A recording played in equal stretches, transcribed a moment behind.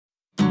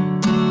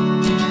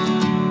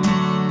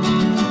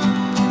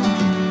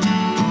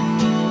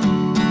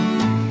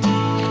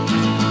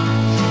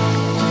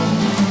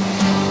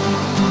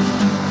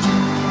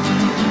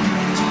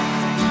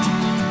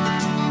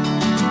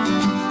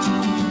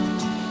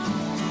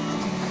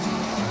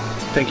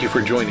Thank you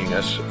for joining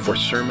us for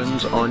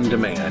Sermons on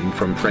Demand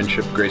from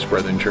Friendship Grace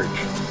Brethren Church.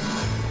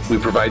 We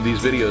provide these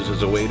videos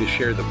as a way to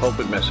share the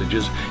pulpit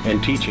messages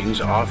and teachings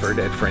offered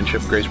at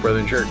Friendship Grace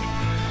Brethren Church.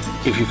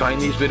 If you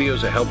find these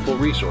videos a helpful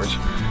resource,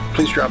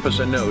 please drop us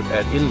a note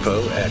at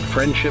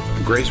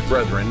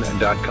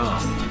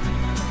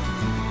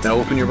info@friendshipgracebrethren.com. Now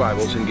open your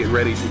Bibles and get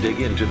ready to dig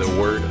into the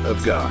Word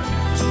of God.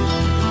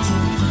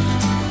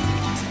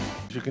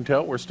 As you can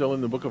tell, we're still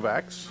in the book of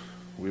Acts.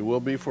 We will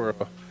be for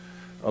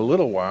a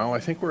little while. I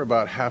think we're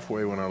about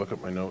halfway when I look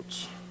at my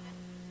notes.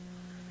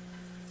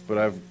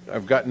 But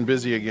I've gotten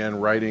busy again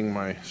writing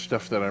my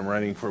stuff that I'm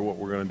writing for what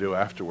we're going to do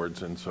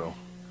afterwards, and so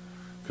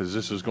because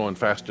this is going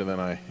faster than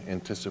I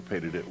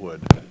anticipated it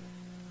would. Okay,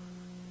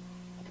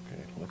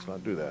 let's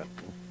not do that.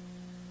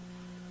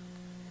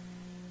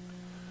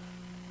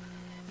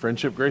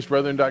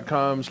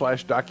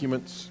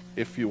 FriendshipGraceBrethren.com/documents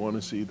if you want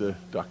to see the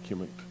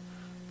document,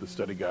 the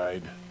study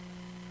guide.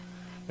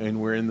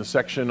 And we're in the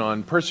section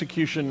on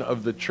persecution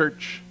of the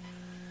church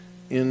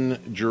in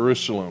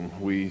Jerusalem.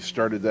 We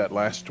started that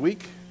last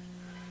week,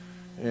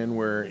 and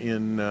we're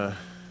in the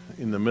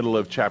middle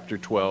of chapter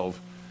 12,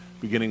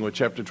 beginning with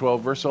chapter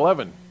 12, verse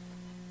 11.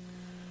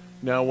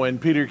 Now when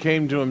Peter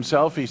came to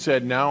himself, he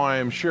said, "Now I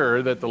am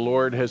sure that the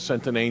Lord has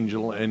sent an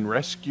angel and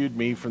rescued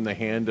me from the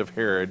hand of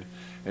Herod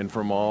and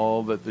from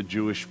all that the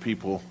Jewish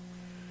people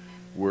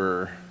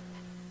were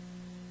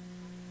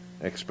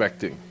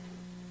expecting."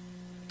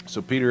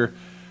 So Peter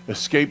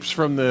escapes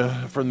from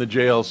the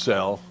jail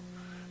cell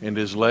and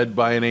is led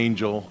by an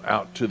angel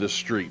out to the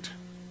street.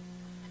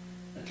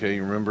 Okay,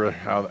 you remember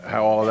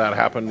how all of that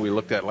happened? We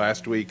looked at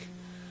last week.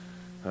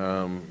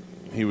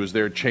 He was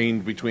there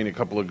chained between a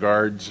couple of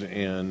guards,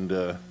 and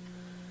the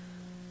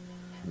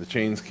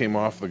chains came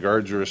off, the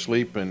guards were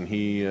asleep, and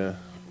he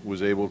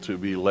was able to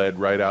be led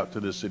right out to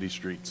the city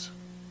streets.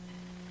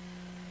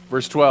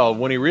 Verse 12,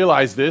 when he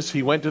realized this,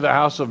 he went to the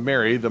house of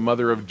Mary, the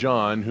mother of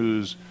John,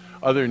 whose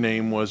other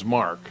name was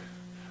Mark,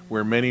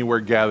 where many were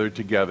gathered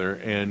together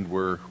and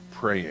were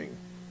praying.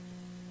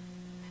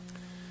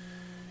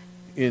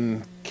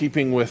 In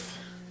keeping with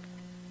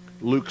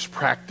Luke's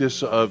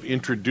practice of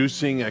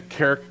introducing a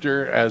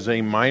character as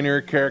a minor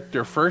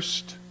character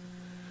first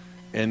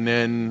and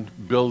then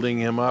building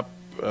him up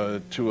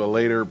to a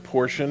later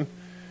portion,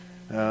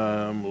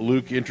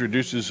 Luke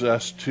introduces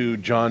us to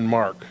John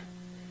Mark,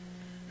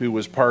 who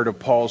was part of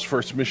Paul's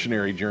first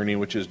missionary journey,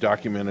 which is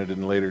documented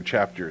in later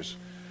chapters.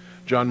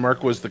 John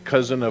Mark was the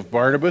cousin of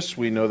Barnabas.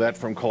 We know that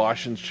from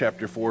Colossians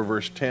chapter 4,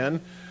 verse 10.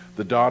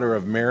 The daughter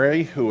of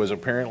Mary, who was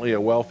apparently a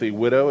wealthy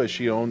widow, as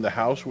she owned the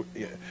house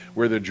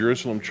where the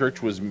Jerusalem church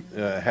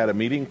had a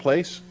meeting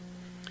place.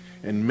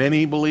 And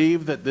many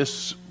believe that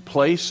this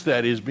place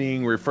that is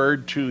being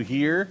referred to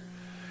here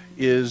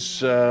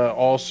is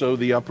also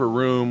the upper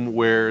room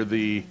where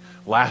the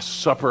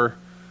Last Supper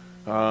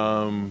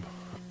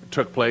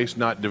took place,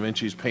 not Da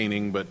Vinci's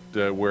painting, but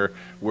where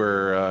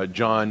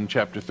John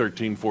chapter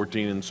 13,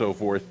 14, and so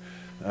forth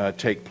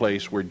take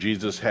place, where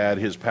Jesus had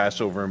his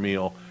Passover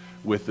meal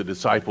with the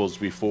disciples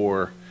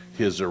before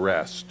his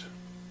arrest.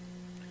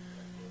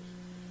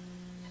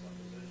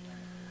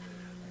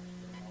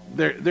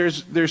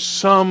 There's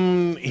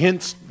some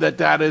hints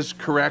that is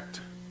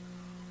correct,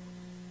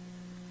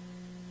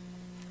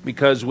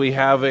 because we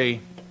have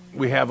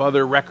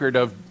other record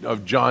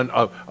of John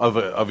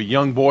of a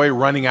young boy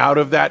running out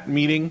of that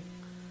meeting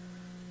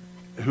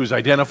who's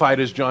identified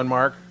as John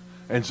Mark,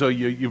 and so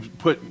you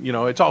put,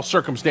 it's all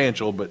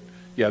circumstantial, but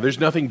yeah, there's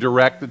nothing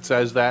direct that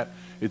says that.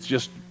 It's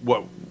just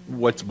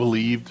what's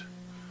believed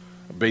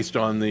based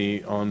on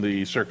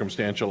the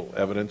circumstantial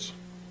evidence.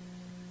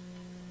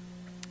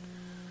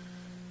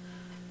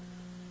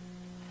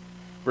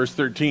 Verse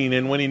 13,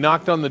 and when he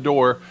knocked on the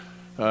door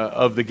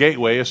of the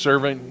gateway, a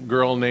servant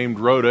girl named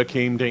Rhoda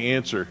came to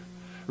answer.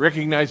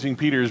 Recognizing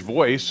Peter's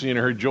voice, in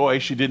her joy,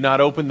 she did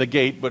not open the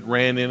gate, but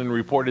ran in and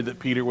reported that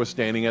Peter was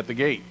standing at the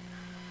gate.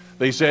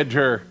 They said to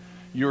her,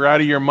 "You're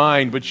out of your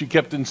mind," but she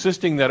kept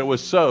insisting that it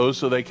was so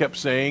they kept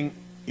saying,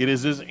 "It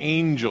is his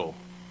angel."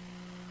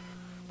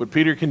 But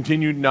Peter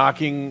continued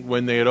knocking.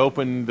 When they had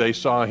opened, they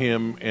saw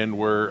him and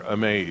were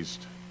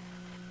amazed.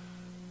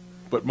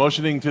 But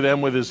motioning to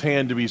them with his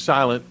hand to be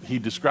silent, he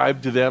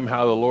described to them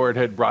how the Lord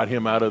had brought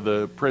him out of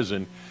the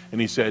prison.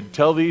 And he said,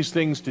 "Tell these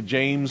things to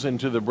James and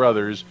to the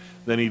brothers."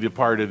 Then he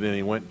departed and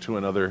he went to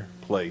another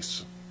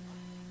place.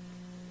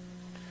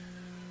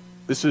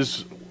 This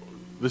is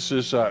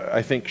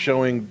I think,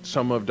 showing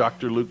some of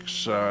Dr.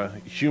 Luke's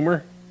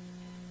humor.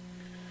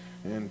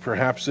 And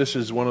perhaps this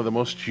is one of the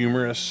most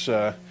humorous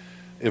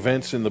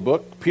events in the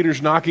book.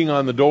 Peter's knocking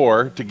on the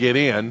door to get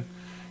in,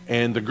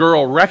 and the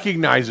girl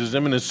recognizes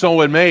him and is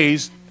so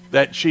amazed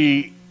that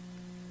she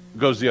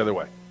goes the other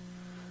way.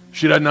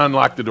 She doesn't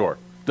unlock the door,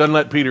 doesn't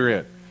let Peter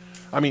in.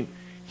 I mean,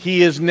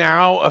 he is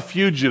now a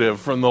fugitive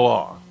from the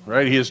law,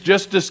 right? He has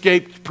just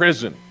escaped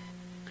prison.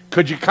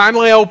 Could you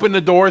kindly open the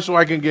door so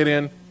I can get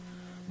in?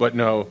 But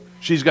no,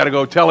 she's got to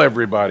go tell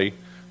everybody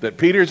that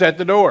Peter's at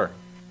the door.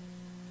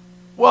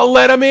 Well,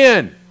 let him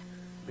in.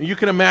 You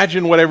can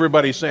imagine what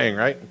everybody's saying,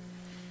 right?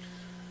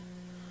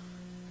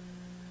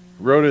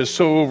 Rhoda is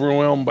so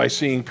overwhelmed by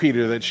seeing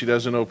Peter that she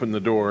doesn't open the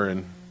door,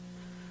 and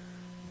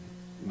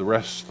the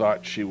rest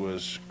thought she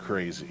was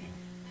crazy.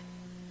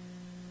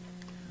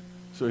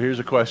 So here's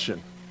a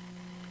question.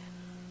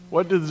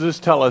 What does this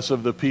tell us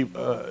of the people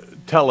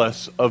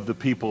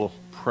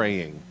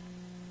praying?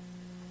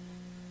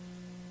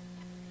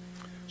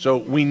 So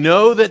we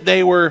know that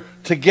they were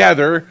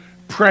together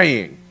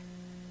praying.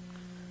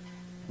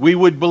 We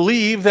would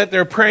believe that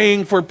they're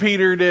praying for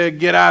Peter to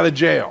get out of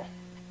jail.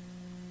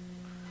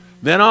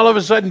 Then all of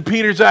a sudden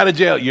Peter's out of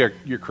jail.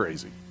 You're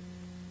crazy.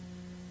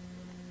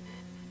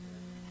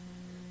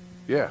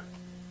 Yeah.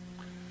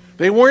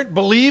 They weren't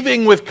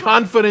believing with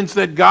confidence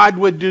that God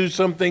would do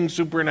something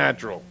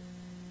supernatural.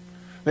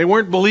 They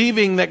weren't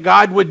believing that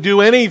God would do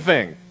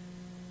anything.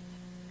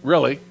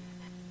 Really.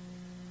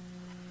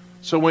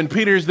 So when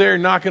Peter's there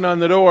knocking on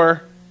the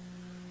door,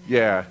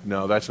 yeah,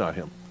 no, that's not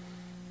him.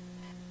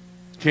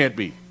 Can't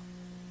be.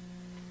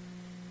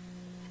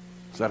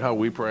 Is that how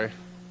we pray?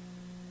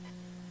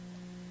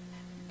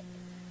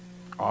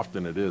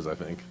 Often it is, I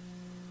think.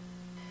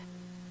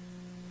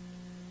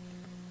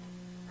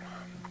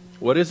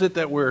 What is it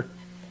that we're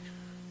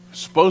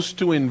supposed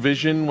to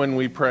envision when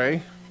we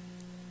pray?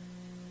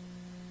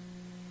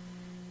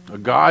 A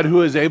God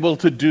who is able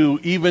to do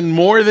even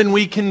more than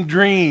we can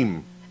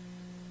dream.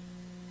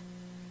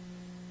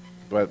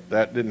 But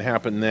that didn't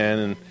happen then,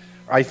 and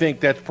I think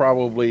that's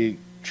probably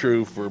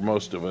true for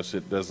most of us.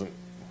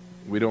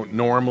 We don't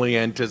normally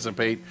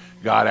anticipate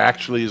God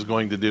actually is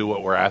going to do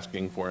what we're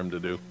asking for him to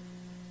do.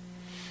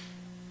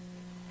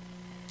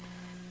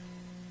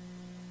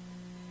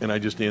 And I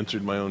just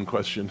answered my own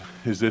question.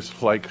 Is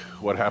this like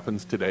what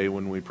happens today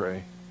when we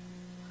pray?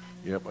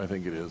 Yep, I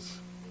think it is.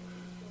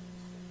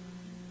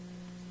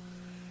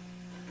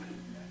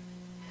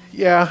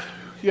 Yeah,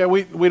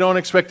 we don't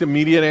expect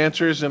immediate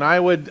answers, and I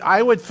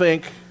would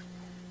think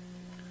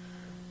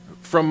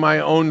from my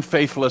own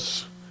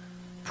faithless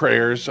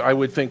prayers, I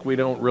would think we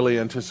don't really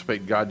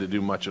anticipate God to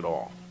do much at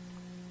all.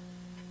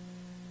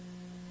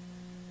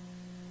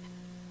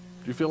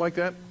 Do you feel like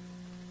that?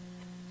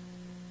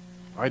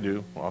 I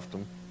do,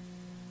 often.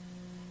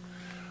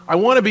 I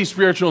want to be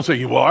spiritual and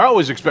say, well, I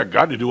always expect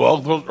God to do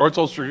all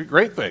those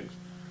great things.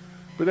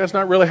 But that's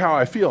not really how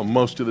I feel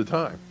most of the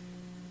time.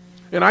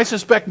 And I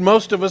suspect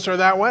most of us are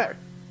that way.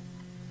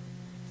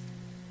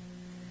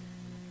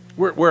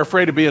 We're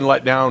afraid of being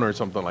let down or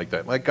something like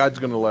that. Like God's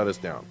going to let us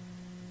down.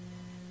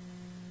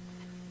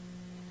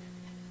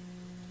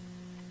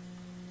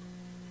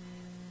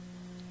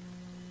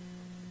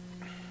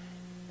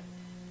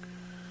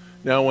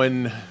 Now,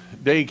 when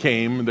day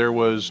came, there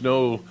was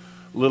no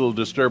little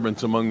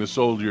disturbance among the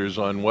soldiers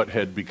on what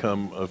had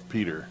become of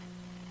Peter.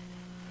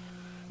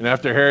 And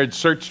after Herod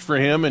searched for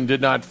him and did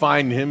not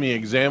find him, he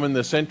examined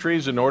the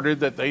sentries and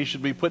ordered that they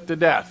should be put to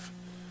death.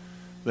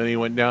 Then he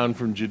went down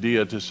from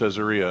Judea to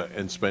Caesarea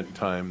and spent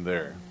time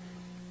there.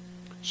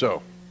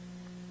 So,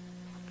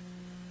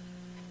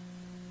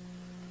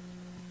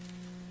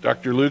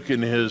 Dr. Luke,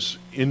 in his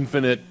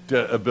infinite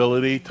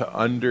ability to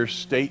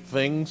understate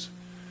things,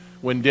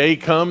 when day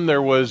came,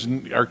 there was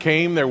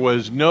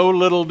no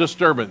little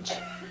disturbance.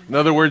 In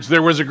other words,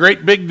 there was a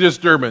great big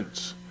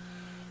disturbance.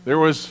 There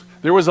was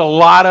a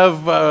lot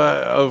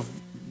of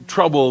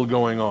trouble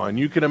going on.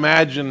 You can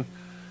imagine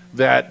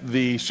that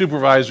the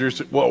supervisors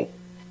said, well,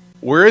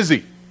 where is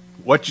he?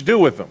 What'd you do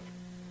with him?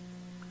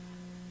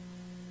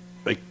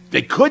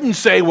 They couldn't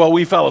say, well,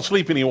 we fell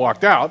asleep and he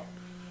walked out,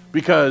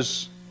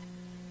 because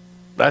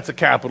that's a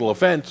capital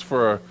offense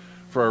for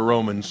a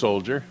Roman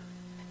soldier.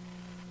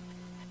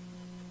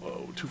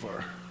 Whoa, too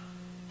far.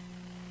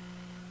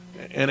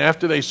 And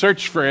after they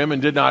searched for him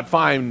and did not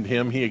find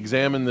him, he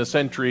examined the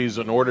sentries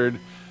and ordered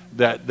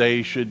that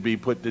they should be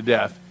put to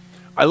death.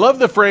 I love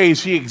the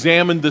phrase, he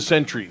examined the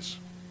sentries.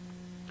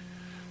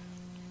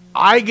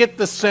 I get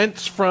the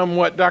sense from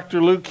what Dr.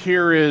 Luke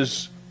here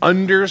is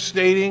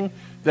understating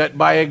that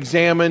by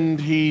examined,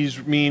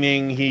 he's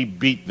meaning he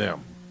beat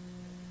them.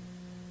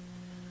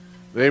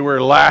 They were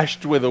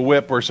lashed with a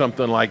whip or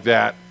something like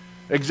that.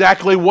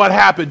 Exactly what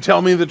happened?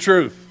 Tell me the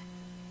truth.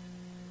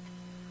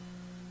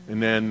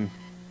 And then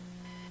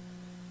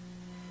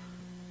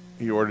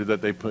he ordered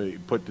that they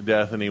put to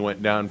death, and he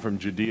went down from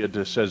Judea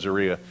to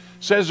Caesarea.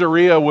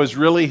 Caesarea was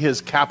really his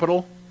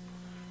capital.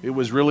 It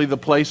was really the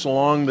place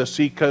along the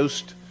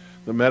seacoast,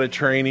 the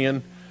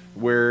Mediterranean,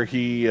 where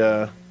he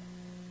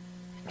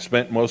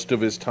spent most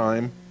of his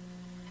time.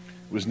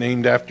 It was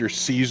named after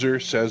Caesar,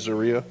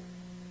 Caesarea.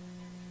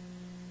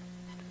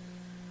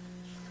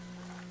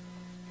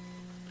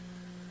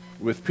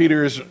 With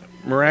Peter's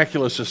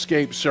miraculous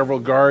escape, several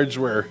guards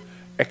were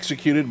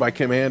executed by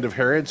command of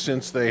Herod,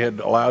 since they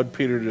had allowed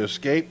Peter to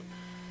escape.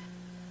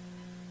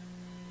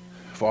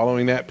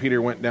 Following that,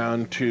 Peter went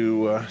down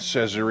to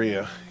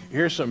Caesarea.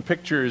 Here's some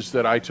pictures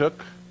that I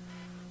took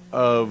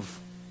of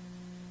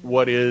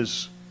what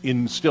is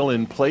still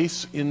in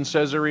place in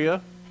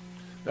Caesarea.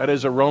 That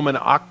is a Roman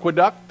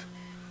aqueduct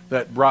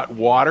that brought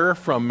water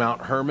from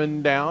Mount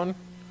Hermon down.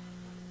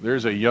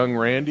 There's a young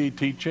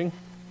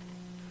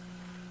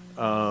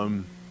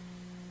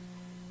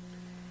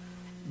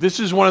This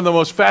is one of the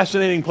most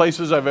fascinating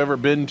places I've ever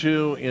been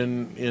to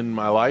in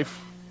my life,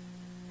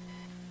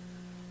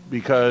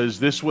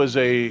 because this was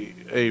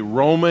a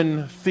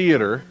Roman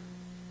theater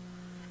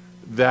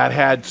that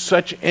had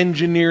such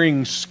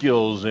engineering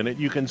skills in it.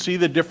 You can see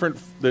the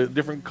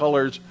different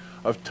colors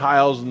of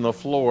tiles in the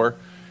floor,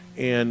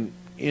 and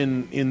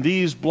in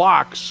these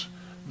blocks,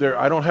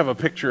 I don't have a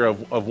picture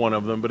of one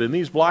of them, but in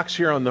these blocks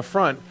here on the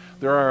front,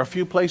 there are a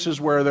few places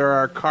where there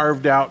are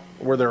carved out,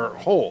 where there are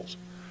holes.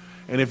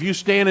 And if you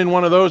stand in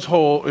one of those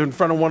in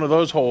front of one of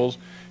those holes,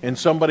 and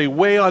somebody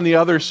way on the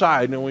other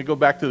side, and we go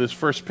back to this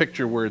first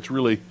picture where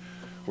you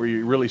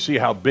really see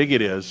how big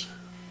it is,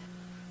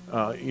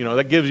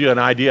 that gives you an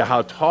idea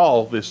how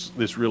tall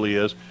this really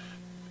is,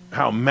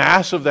 how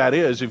massive that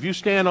is. If you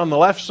stand on the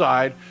left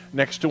side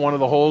next to one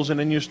of the holes, and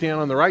then you stand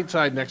on the right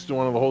side next to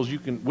one of the holes, you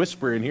can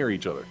whisper and hear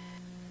each other.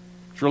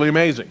 It's really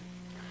amazing.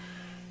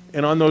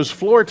 And on those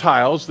floor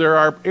tiles, there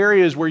are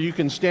areas where you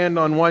can stand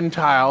on one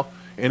tile,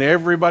 and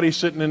everybody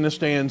sitting in the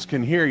stands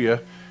can hear you,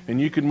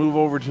 and you can move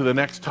over to the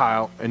next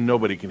tile, and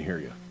nobody can hear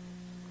you.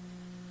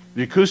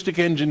 The acoustic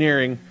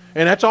engineering,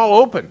 and that's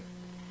all open.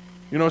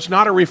 It's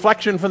not a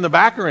reflection from the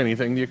back or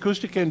anything. The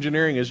acoustic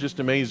engineering is just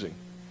amazing.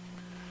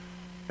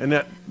 And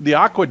that the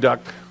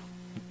aqueduct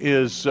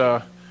is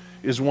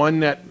one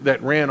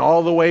that ran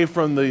all the way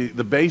from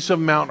the base of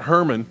Mount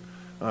Hermon,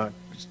 a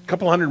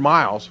couple hundred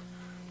miles,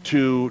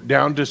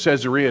 down to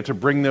Caesarea to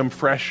bring them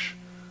fresh,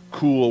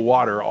 cool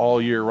water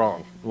all year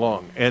long.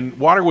 And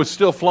water was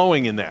still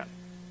flowing in that.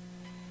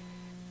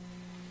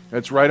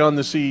 That's right on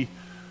the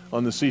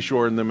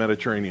seashore in the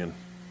Mediterranean.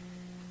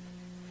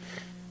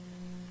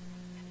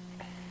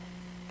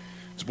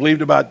 It's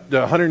believed about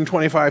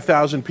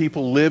 125,000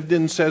 people lived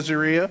in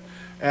Caesarea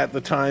at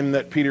the time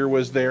that Peter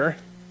was there.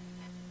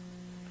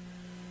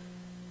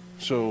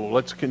 So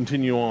let's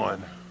continue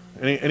on.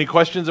 Any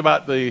questions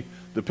about the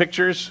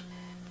pictures?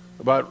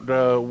 About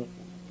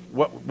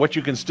what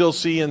you can still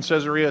see in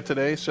Caesarea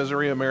today,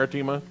 Caesarea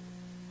Maritima?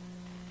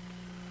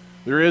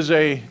 There is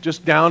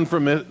just down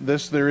from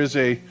this, there is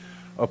a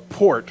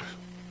port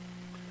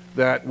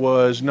that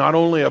was not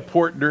only a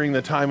port during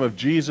the time of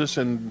Jesus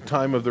and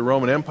time of the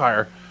Roman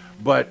Empire,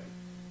 but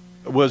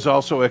was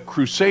also a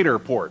crusader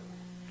port.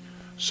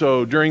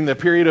 So during the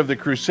period of the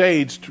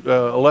Crusades,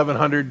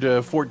 1100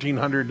 to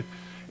 1400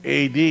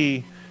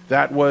 AD,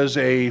 that was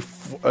a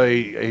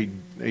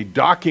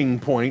docking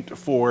point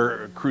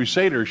for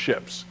crusader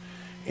ships.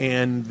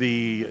 And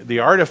the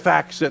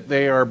artifacts that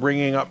they are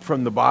bringing up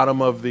from the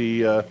bottom of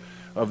the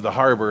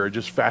harbor are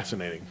just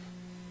fascinating.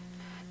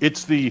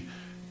 It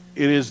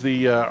is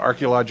the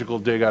archaeological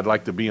dig I'd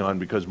like to be on,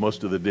 because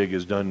most of the dig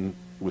is done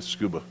with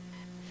scuba.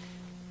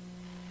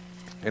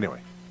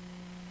 Anyway.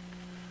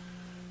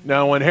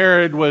 Now when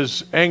Herod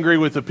was angry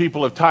with the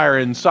people of Tyre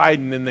and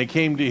Sidon, and they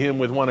came to him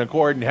with one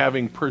accord, and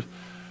having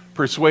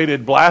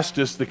persuaded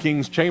Blastus, the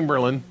king's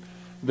chamberlain,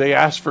 they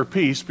asked for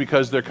peace,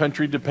 because their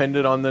country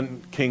depended on the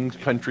king's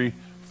country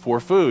for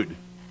food.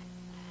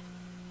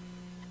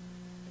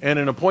 And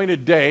an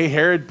appointed day,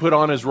 Herod put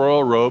on his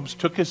royal robes,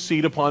 took his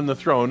seat upon the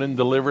throne, and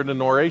delivered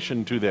an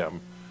oration to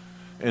them.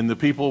 And the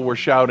people were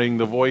shouting,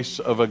 "The voice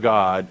of a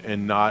God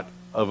and not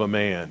of a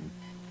man."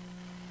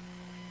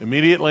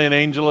 Immediately an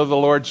angel of the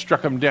Lord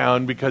struck him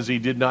down, because he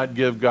did not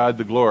give God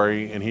the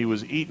glory, and he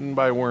was eaten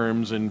by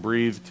worms and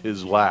breathed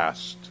his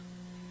last.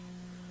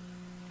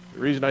 The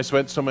reason I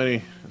spent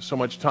so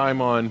much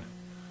time on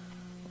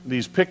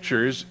these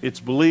pictures, it's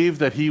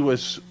believed that he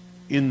was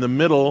in the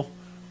middle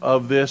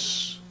of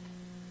this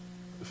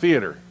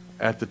theater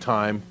at the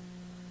time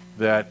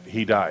that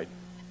he died.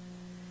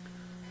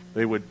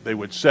 They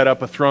would set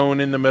up a throne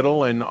in the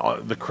middle, and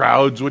the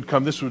crowds would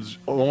come. This was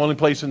the only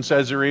place in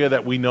Caesarea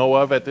that we know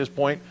of at this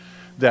point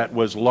that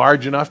was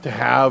large enough to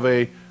have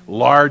a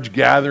large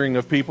gathering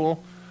of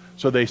people.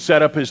 So they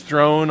set up his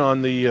throne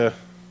on the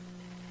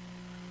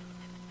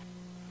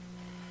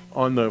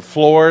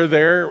floor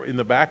there in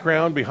the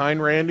background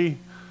behind Randy,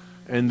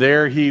 and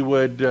there he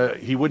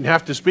wouldn't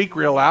have to speak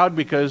real loud,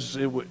 because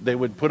they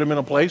would put him in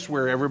a place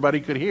where everybody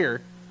could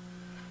hear.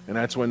 And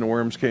that's when the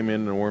worms came in,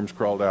 and the worms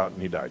crawled out,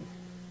 and he died.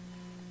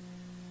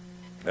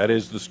 That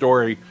is the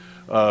story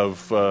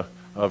of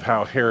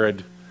how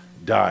Herod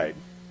died.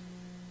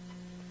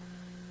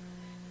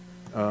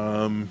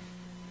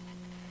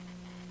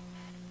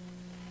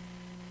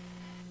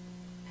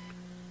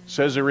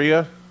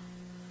 Caesarea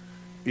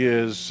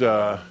is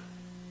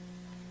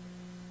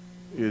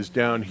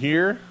down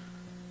here,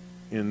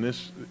 in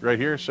this right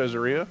here,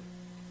 Caesarea.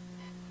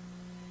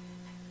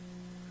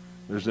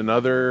 There's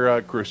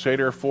another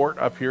Crusader fort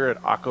up here at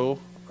Acco,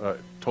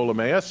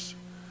 Ptolemais,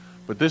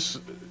 but this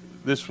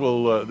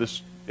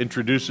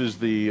introduces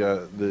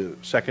the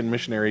second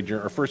missionary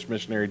journey, or first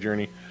missionary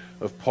journey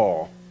of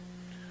Paul.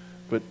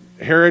 But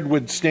Herod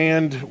would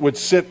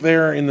sit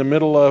there in the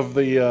middle of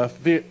the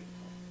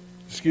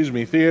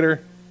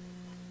theater,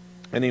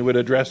 and he would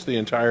address the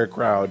entire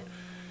crowd.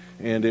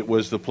 And it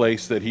was the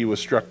place that he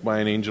was struck by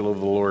an angel of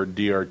the Lord,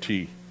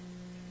 DRT.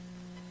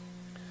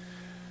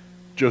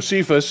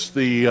 Josephus,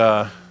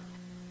 the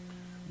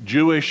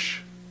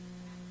Jewish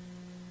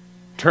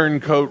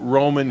turncoat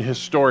Roman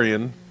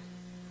historian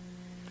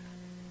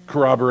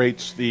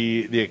corroborates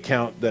the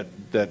account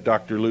that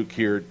Dr. Luke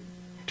here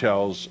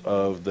tells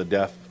of the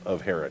death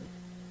of Herod.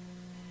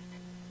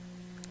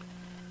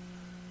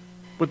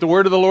 But the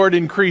word of the Lord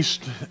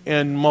increased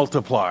and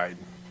multiplied.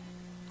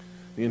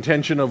 The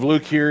intention of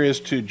Luke here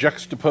is to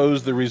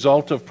juxtapose the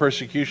result of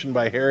persecution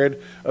by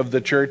Herod of the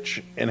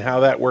church and how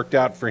that worked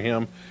out for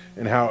him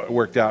and how it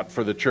worked out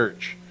for the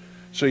church.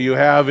 So you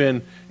have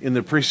in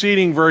the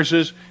preceding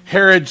verses,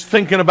 Herod's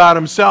thinking about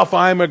himself.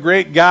 I'm a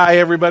great guy.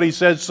 Everybody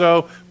says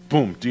so.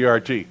 Boom,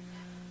 DRT.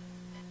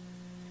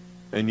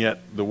 And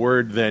yet the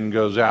word then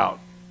goes out.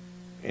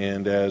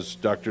 And as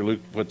Dr.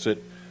 Luke puts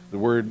it, the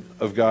word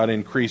of God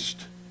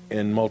increased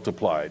and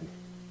multiplied.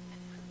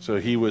 So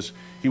he was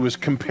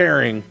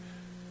comparing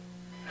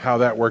how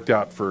that worked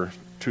out for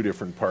two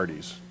different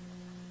parties.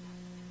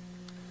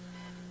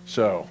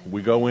 So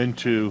we go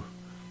into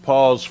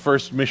Paul's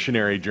first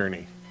missionary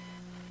journey,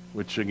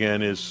 which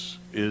again is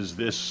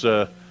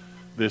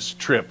this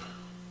trip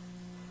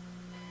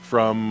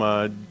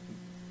from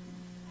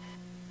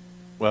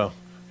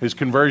his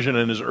conversion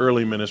and his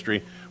early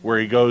ministry, where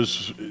he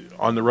goes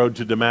on the road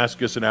to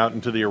Damascus and out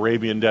into the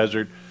Arabian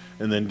desert,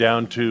 and then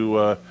down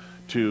to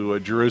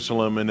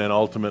Jerusalem, and then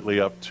ultimately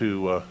up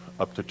to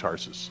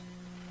Tarsus.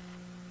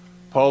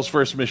 Paul's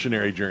first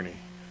missionary journey.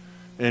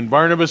 And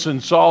Barnabas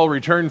and Saul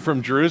returned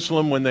from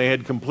Jerusalem when they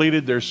had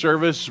completed their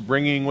service,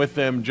 bringing with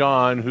them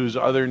John, whose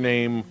other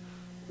name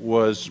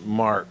was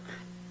Mark.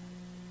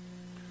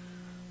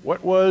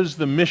 What was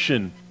the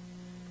mission?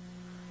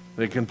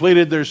 They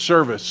completed their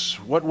service.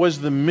 What was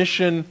the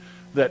mission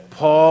that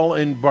Paul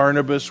and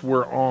Barnabas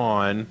were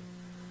on,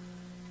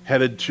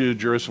 headed to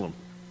Jerusalem?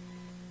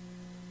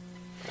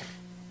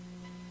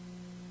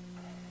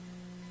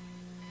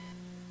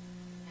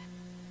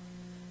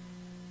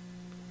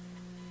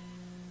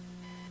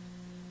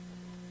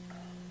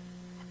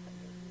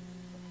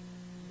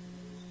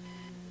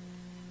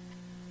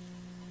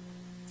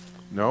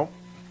 No.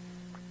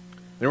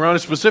 They were on a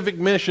specific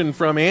mission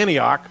from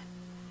Antioch.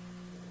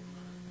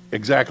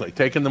 Exactly,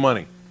 taking the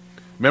money.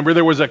 Remember,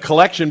 there was a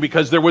collection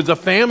because there was a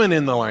famine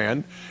in the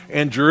land,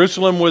 and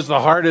Jerusalem was the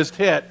hardest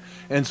hit,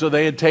 and so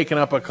they had taken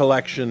up a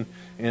collection,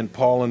 and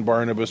Paul and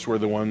Barnabas were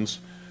the ones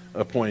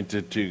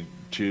appointed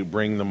to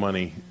bring the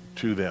money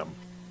to them.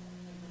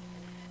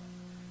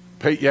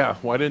 Yeah,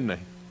 why didn't they?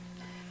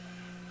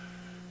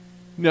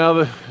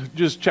 Now,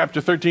 just chapter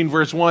 13,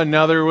 verse 1.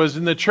 Now there was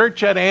in the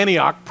church at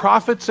Antioch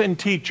prophets and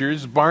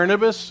teachers,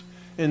 Barnabas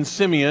and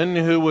Simeon,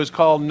 who was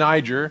called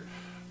Niger,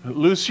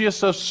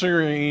 Lucius of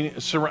Cyrene,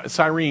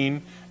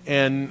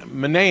 and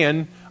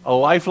Manaen, a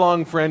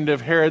lifelong friend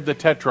of Herod the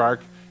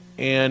Tetrarch,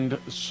 and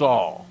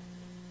Saul.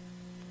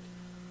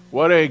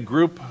 What a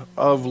group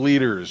of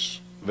leaders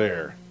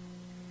there.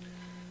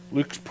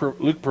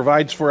 Luke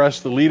provides for us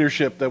the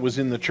leadership that was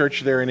in the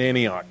church there in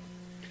Antioch.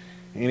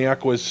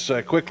 Antioch was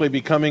quickly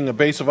becoming a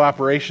base of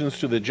operations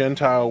to the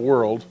Gentile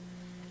world.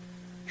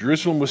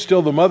 Jerusalem was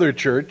still the mother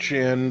church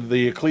and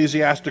the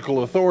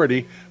ecclesiastical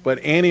authority, but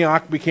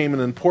Antioch became an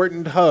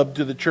important hub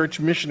to the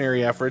church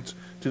missionary efforts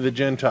to the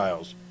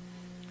Gentiles.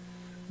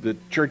 The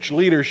church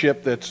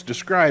leadership that's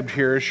described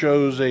here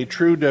shows a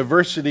true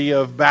diversity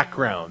of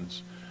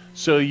backgrounds.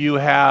 So you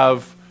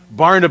have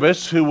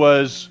Barnabas, who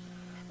was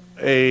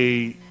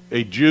a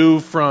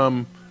Jew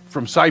from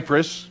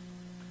Cyprus.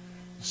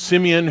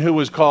 Simeon, who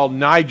was called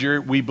Niger,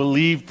 we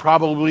believe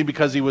probably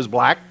because he was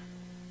black.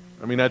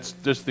 I mean, that's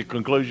just the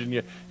conclusion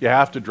you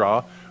have to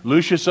draw.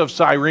 Lucius of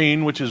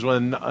Cyrene, which is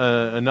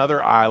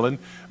another island.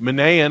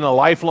 Manaen, a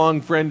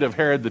lifelong friend of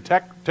Herod the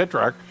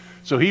Tetrarch.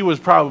 So he was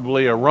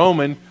probably a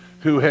Roman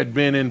who had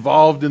been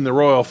involved in the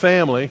royal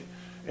family.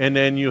 And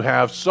then you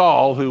have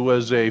Saul, who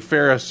was a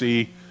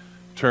Pharisee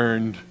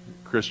turned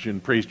Christian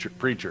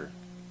preacher.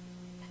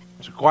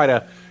 So quite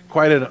a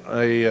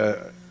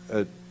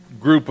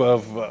group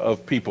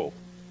of people.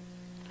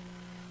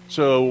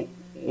 So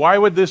why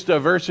would this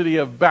diversity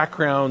of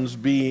backgrounds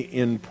be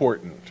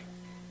important?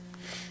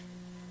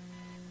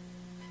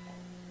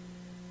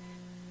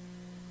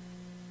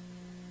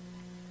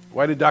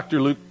 Why did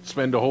Dr. Luke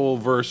spend a whole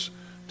verse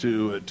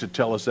to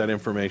tell us that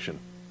information?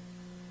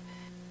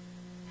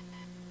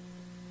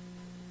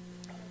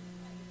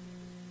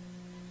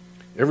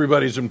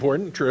 Everybody's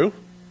important, true.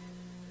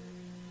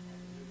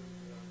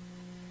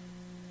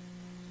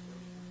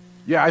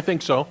 Yeah, I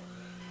think so.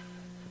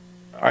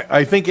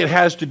 I think it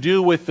has to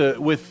do with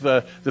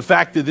the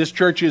fact that this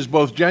church is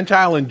both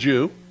Gentile and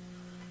Jew,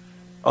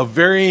 of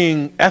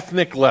varying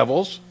ethnic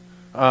levels,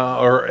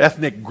 or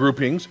ethnic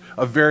groupings,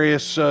 of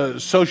various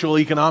social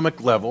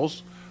economic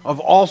levels, of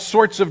all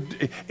sorts of.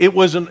 It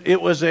was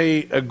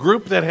a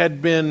group that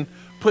had been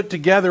put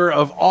together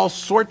of all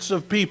sorts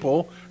of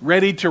people,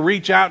 ready to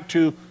reach out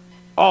to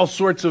all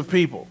sorts of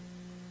people.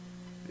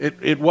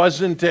 It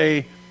wasn't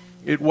a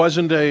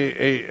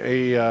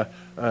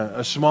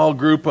small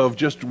group of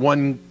just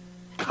one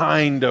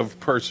kind of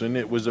person.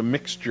 It was a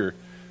mixture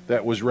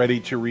that was ready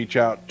to reach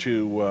out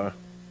to.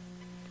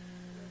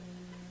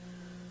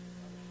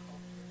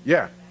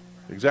 Yeah,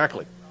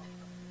 exactly.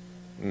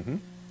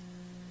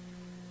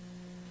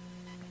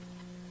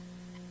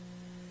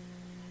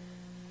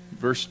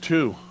 Verse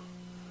 2.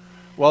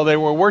 While they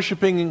were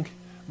worshiping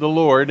the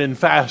Lord and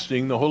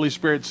fasting, the Holy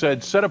Spirit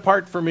said, "Set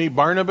apart for me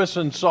Barnabas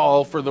and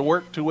Saul for the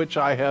work to which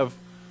I have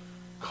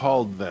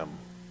called them."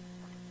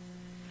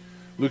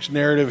 Luke's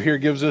narrative here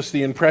gives us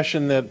the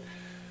impression that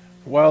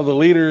while the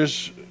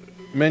leaders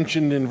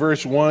mentioned in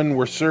verse 1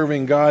 were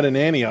serving God in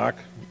Antioch,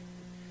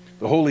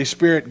 the Holy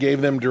Spirit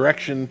gave them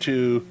direction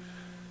to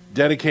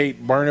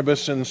dedicate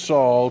Barnabas and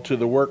Saul to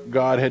the work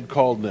God had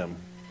called them.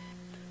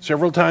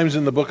 Several times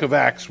in the book of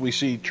Acts, we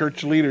see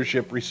church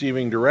leadership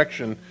receiving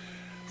direction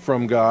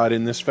from God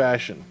in this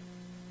fashion.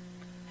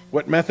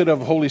 What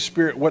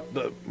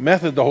the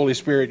method the Holy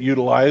Spirit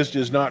utilized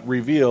is not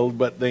revealed,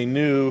 but they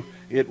knew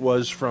it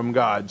was from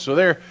God. So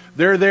they're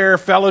there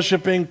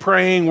fellowshipping,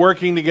 praying,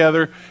 working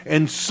together,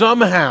 and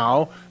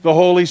somehow the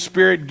Holy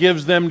Spirit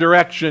gives them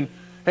direction.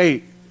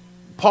 Hey,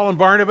 Paul and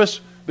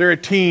Barnabas, they're a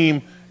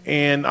team,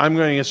 and I'm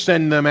going to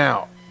send them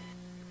out.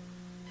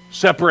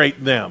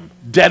 Separate them.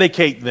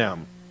 Dedicate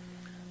them.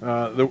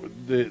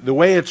 The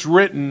way it's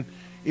written,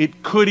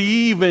 it could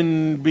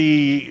even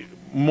be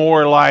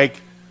more like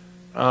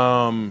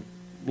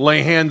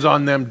lay hands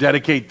on them,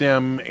 dedicate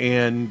them,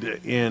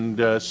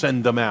 and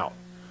send them out.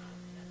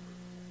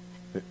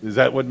 Is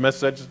that what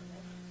message?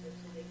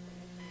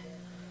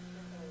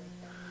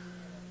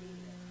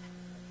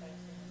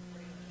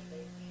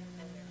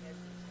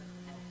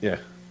 Yeah.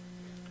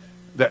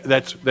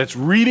 That's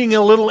reading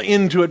a little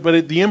into it,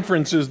 but the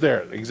inference is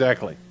there.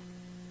 Exactly.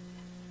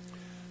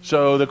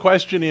 So the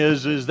question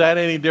is that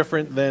any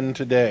different than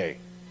today?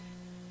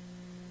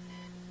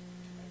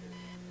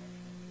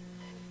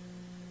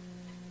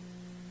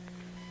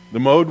 The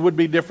mode would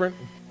be different?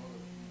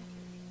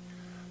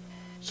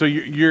 So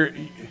you're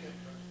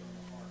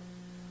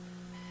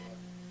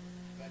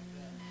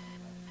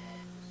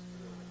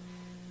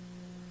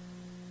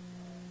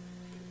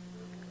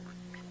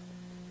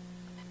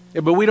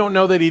yeah, but we don't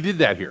know that he did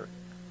that here.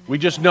 We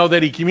just know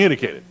that he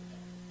communicated.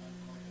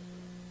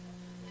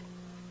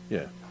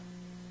 Yeah.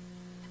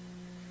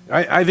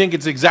 I think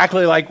it's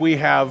exactly like we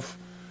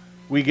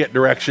get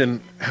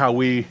direction how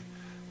we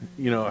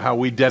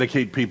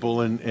dedicate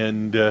people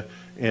and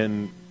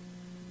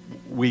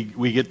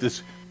we get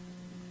this.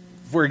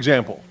 For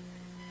example,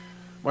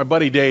 my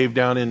buddy Dave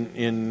down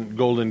in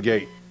Golden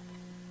Gate.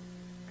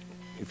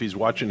 If he's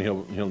watching,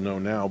 he'll know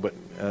now. But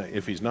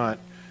if he's not,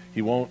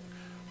 he won't.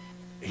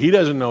 He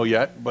doesn't know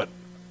yet, but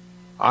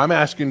I'm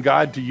asking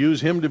God to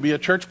use him to be a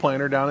church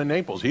planter down in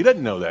Naples. He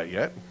doesn't know that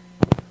yet.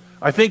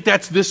 I think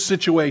that's this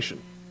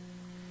situation.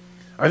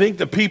 I think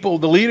the people,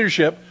 the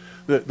leadership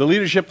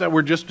that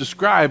were just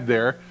described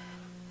there,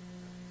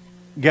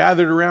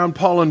 gathered around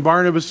Paul and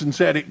Barnabas and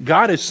said,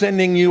 God is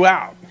sending you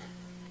out.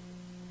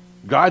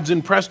 God's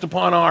impressed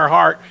upon our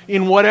heart,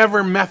 in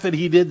whatever method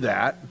he did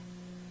that,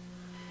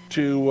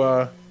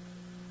 to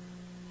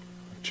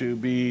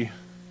be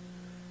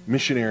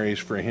missionaries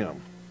for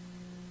him.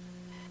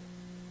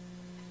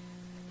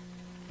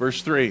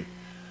 Verse 3,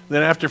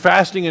 then after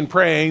fasting and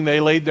praying,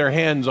 they laid their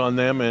hands on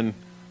them and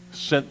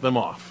sent them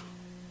off.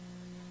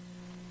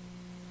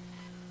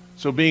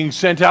 So being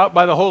sent out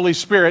by the Holy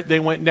Spirit, they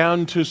went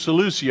down to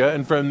Seleucia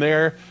and from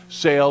there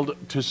sailed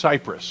to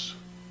Cyprus.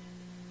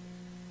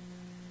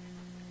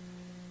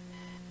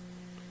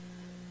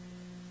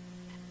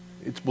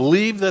 It's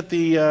believed that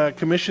the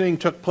commissioning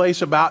took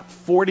place about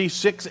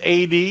 46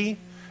 AD.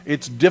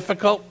 It's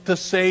difficult to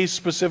say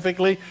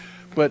specifically,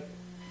 but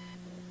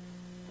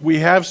we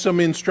have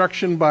some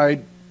information by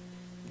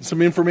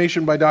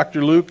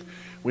Dr. Luke.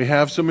 We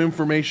have some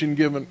information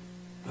given,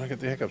 I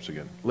got the hiccups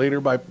again, later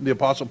by the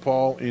Apostle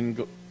Paul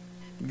in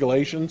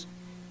Galatians.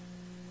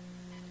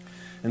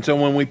 And so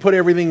when we put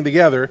everything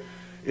together,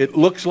 it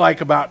looks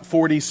like about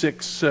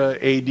 46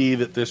 AD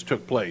that this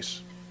took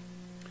place.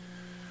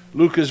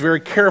 Luke is very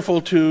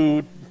careful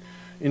to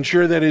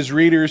ensure that his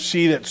readers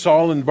see that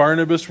Saul and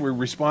Barnabas were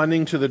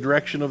responding to the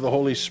direction of the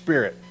Holy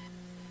Spirit.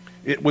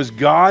 It was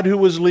God who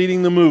was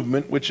leading the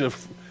movement, which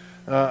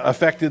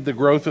affected the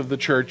growth of the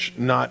church,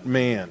 not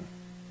man.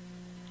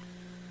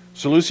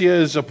 Seleucia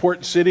is a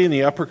port city in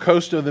the upper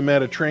coast of the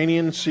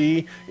Mediterranean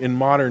Sea in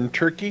modern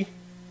Turkey.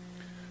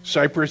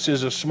 Cyprus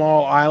is a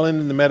small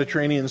island in the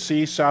Mediterranean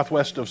Sea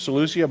southwest of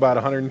Seleucia, about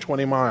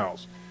 120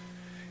 miles.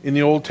 In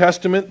the Old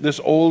Testament, this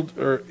island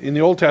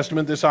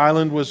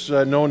was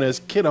known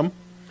as Kittim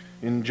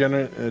in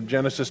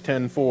Genesis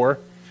 10:4.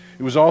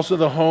 It was also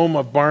the home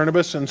of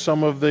Barnabas and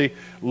some of the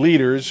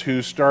leaders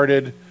who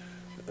started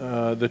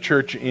the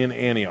church in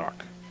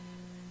Antioch.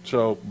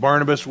 So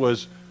Barnabas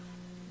was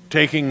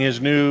taking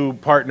his new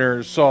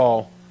partner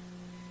Saul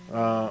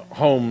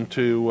home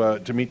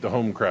to meet the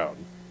home crowd.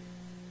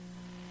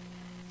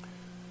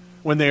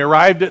 When they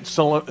arrived at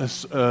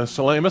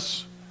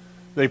Salamis,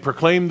 they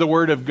proclaimed the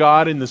word of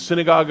God in the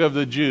synagogue of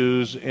the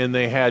Jews, and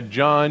they had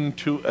John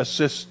to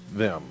assist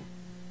them.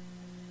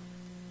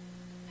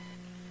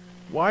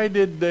 Why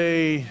did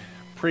they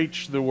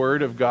preach the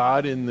word of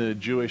God in the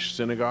Jewish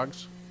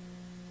synagogues?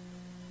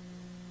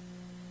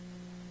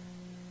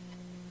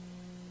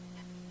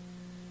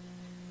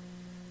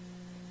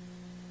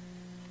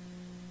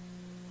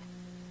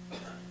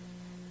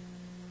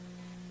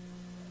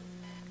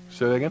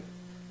 Say that again?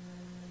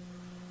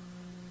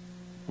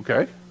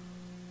 Okay.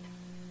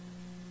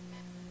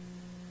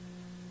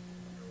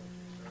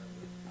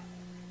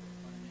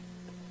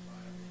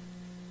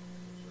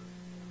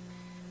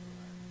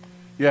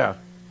 Yeah.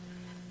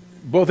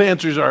 Both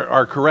answers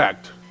are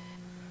correct.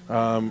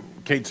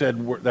 Kate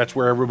said that's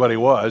where everybody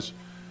was.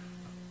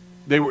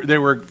 They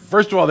were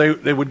first of all,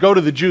 they would go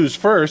to the Jews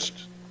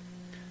first.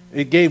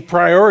 It gave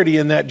priority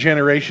in that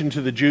generation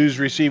to the Jews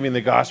receiving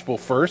the gospel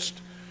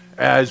first,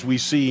 as we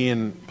see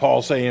in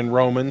Paul say in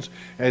Romans,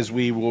 as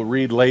we will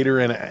read later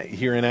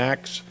here in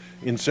Acts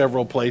in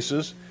several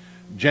places.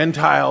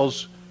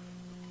 Gentiles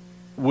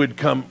would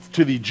come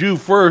to the Jew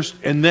first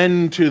and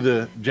then to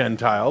the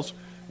Gentiles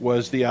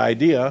was the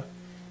idea.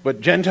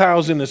 But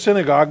Gentiles in the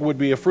synagogue would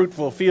be a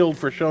fruitful field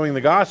for showing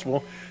the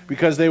gospel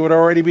because they would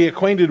already be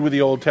acquainted with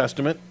the Old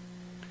Testament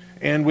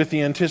and with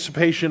the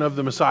anticipation of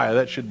the Messiah.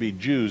 That should be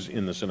Jews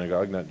in the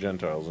synagogue, not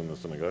Gentiles in the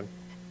synagogue.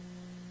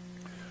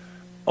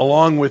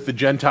 Along with the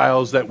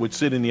Gentiles that would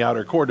sit in the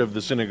outer court of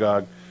the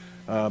synagogue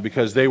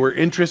because they were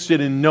interested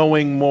in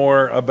knowing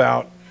more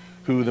about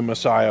who the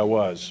Messiah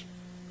was.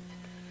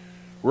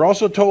 We're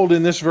also told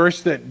in this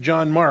verse that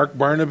John Mark,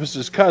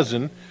 Barnabas'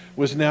 cousin,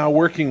 was now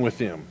working with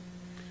him.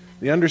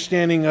 The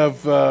understanding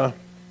of, well,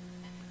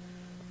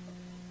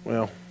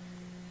 let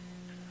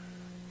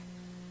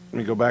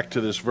me go back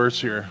to this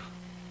verse here.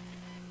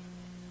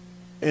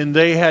 And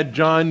they had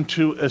John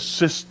to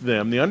assist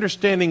them. The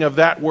understanding of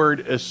that word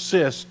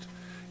assist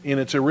in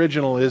its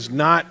original is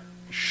not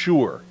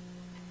sure.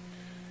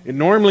 It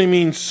normally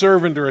means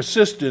servant or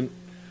assistant,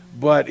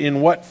 but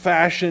in what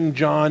fashion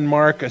John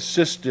Mark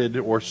assisted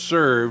or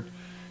served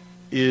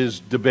is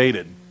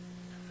debated.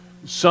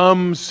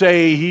 Some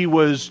say he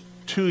was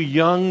too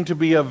young to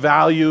be of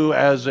value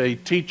as a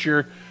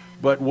teacher,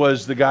 but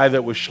was the guy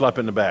that was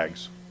schlepping the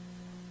bags.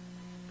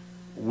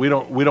 We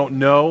don't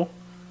know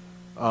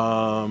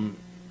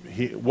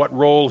what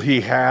role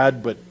he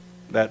had, but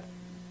that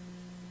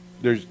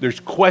there's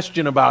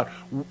question about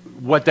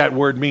what that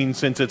word means,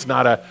 since it's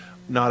not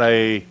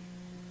a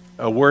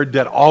word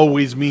that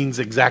always means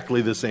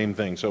exactly the same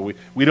thing. So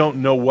we don't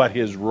know what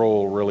his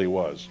role really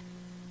was.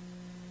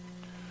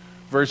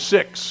 Verse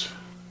 6.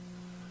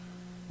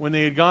 When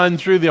they had gone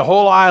through the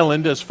whole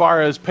island as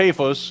far as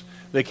Paphos,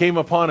 they came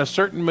upon a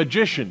certain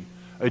magician,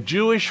 a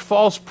Jewish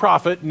false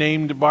prophet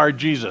named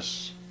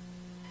Bar-Jesus.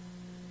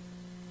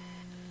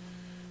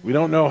 We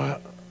don't know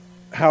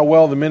how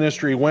well the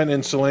ministry went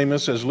in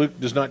Salamis, as Luke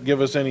does not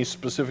give us any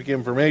specific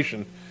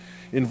information.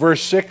 In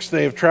verse 6,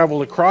 they have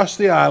traveled across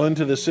the island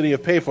to the city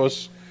of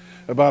Paphos,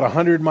 about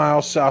 100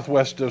 miles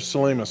southwest of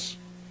Salamis.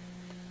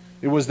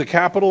 It was the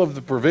capital of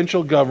the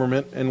provincial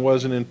government and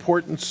was an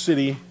important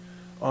city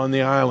on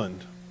the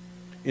island.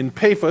 In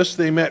Paphos,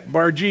 they met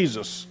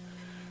Bar-Jesus,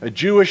 a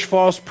Jewish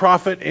false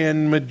prophet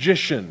and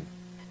magician.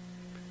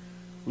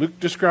 Luke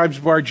describes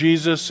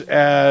Bar-Jesus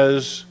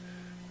as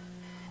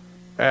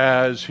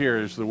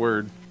here's the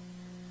word,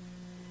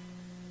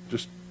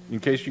 just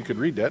in case you could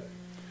read that,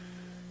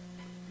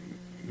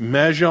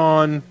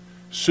 Majon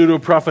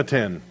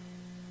pseudopropheten.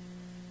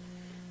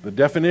 The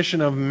definition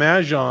of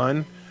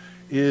Majon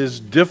is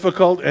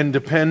difficult and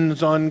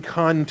depends on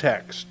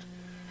context.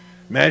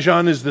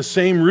 Majon is the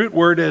same root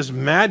word as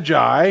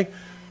magi,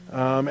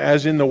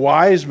 as in the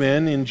wise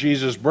men in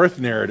Jesus' birth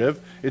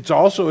narrative. It's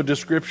also a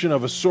description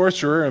of a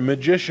sorcerer, a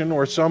magician,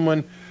 or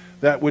someone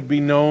that would be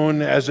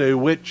known as a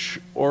witch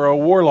or a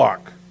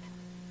warlock.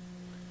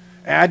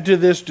 Add to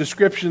this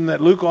description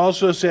that Luke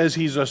also says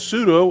he's a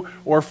pseudo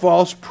or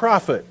false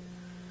prophet.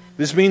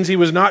 This means he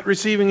was not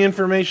receiving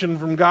information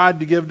from God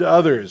to give to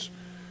others.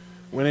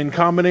 When in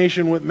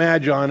combination with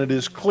Majon, it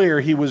is clear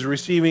he was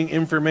receiving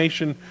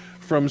information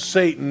from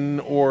Satan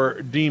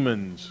or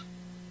demons.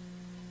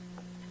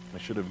 I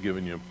should have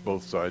given you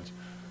both sides,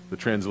 the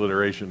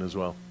transliteration as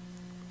well.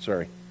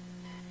 Sorry.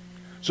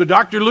 So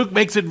Dr. Luke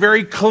makes it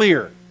very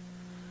clear.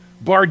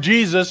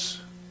 Bar-Jesus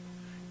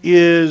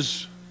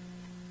is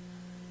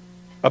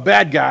a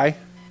bad guy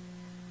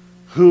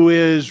who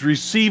is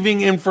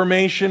receiving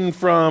information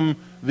from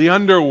the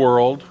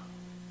underworld,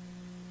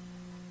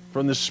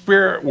 from the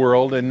spirit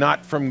world, and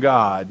not from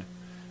God.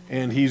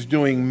 And he's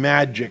doing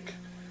magic,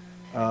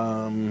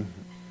 doing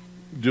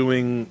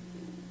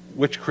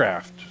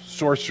witchcraft,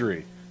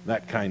 sorcery,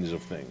 that kinds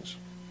of things.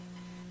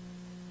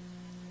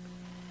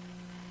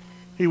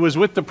 He was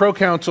with the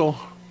proconsul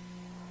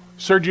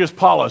Sergius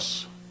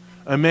Paulus,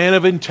 a man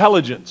of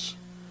intelligence,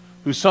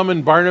 who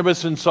summoned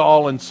Barnabas and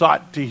Saul and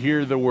sought to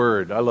hear the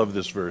word. I love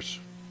this verse.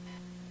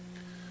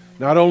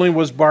 Not only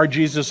was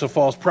Bar-Jesus a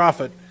false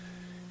prophet,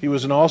 he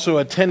was also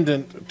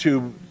attendant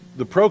to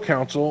the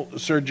proconsul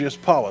Sergius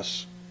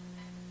Paulus.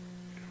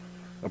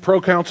 A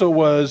proconsul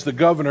was the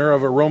governor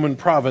of a Roman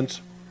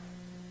province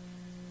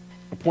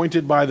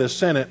appointed by the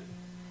Senate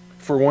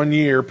for 1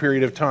 year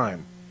period of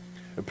time.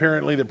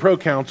 Apparently the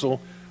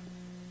proconsul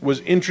was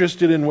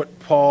interested in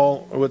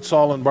what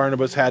Saul and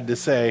Barnabas had to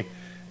say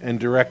and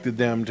directed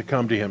them to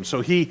come to him. So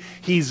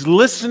he's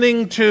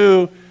listening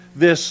to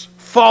this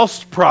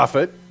false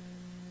prophet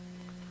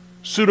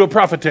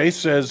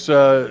pseudo-prophetes,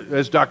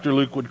 as Dr.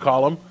 Luke would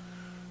call him,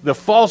 the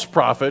false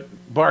prophet,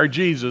 Bar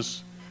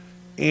Jesus,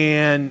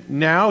 and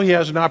now he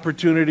has an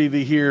opportunity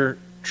to hear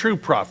true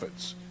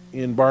prophets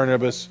in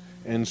Barnabas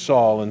and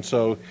Saul, and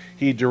so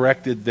he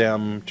directed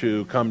them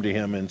to come to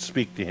him and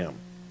speak to him.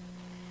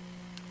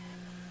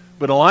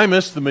 But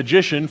Elymas, the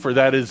magician, for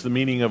that is the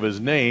meaning of his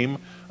name,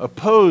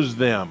 opposed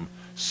them,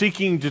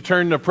 seeking to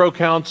turn the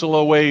proconsul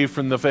away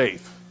from the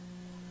faith.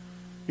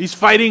 He's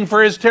fighting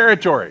for his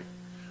territory.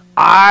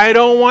 I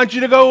don't want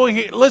you to go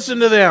listen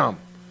to them.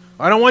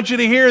 I don't want you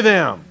to hear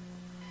them,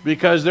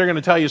 because they're going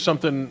to tell you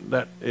something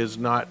that is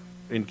not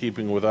in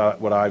keeping with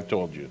what I've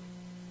told you.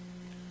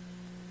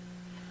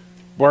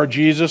 Bar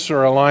Jesus,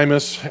 or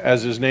Elymas,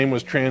 as his name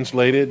was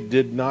translated,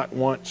 did not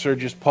want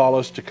Sergius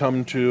Paulus to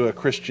come to a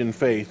Christian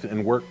faith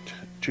and worked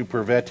to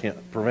prevent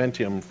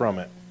him from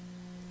it.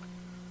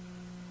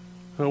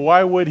 So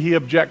why would he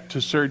object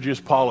to Sergius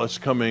Paulus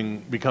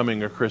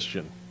becoming a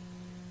Christian?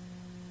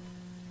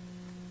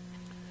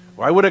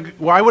 Why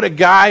would a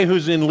guy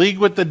who's in league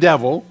with the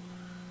devil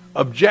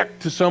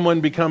object to someone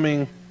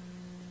becoming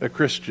a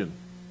Christian?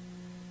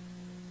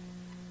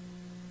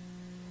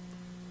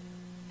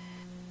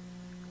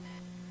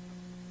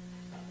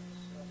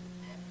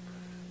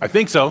 I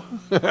think so.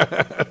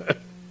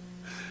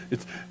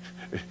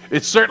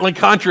 It's certainly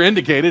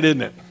contraindicated,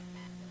 isn't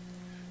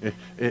it?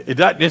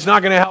 It's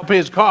not going to help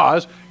his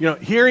cause. You know,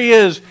 here he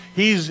is.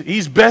 He's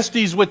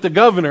besties with the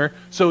governor,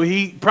 so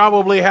he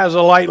probably has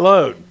a light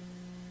load.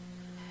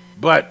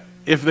 But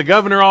if the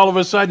governor all of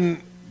a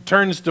sudden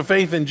turns to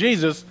faith in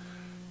Jesus,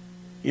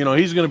 you know,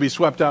 he's going to be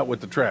swept out with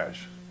the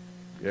trash.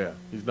 Yeah,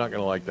 he's not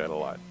going to like that a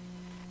lot.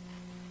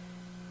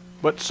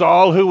 But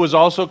Saul, who was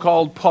also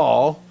called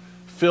Paul,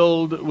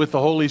 filled with the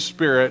Holy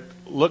Spirit,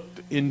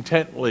 looked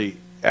intently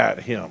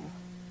at him.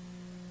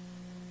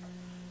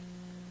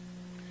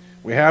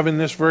 We have in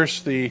this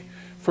verse the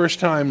first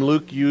time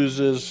Luke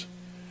uses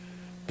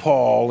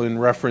Paul in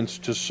reference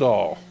to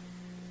Saul.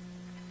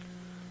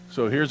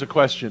 So here's a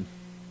question.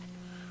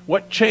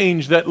 What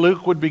changed that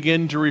Luke would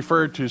begin to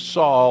refer to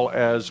Saul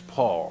as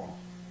Paul?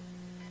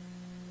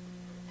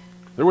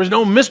 There was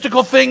no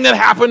mystical thing that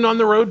happened on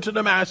the road to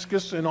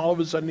Damascus, and all of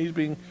a sudden he's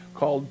being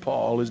called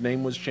Paul. His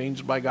name was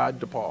changed by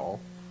God to Paul.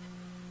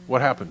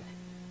 What happened?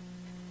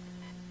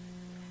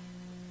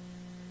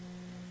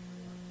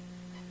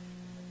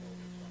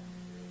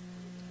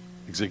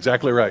 He's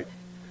exactly right.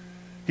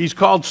 He's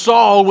called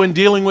Saul when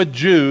dealing with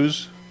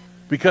Jews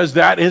because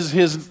that is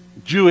his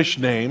Jewish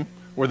name,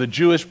 or the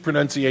Jewish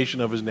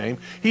pronunciation of his name.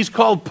 He's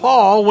called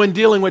Paul when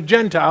dealing with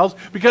Gentiles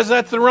because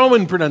that's the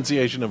Roman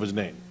pronunciation of his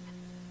name.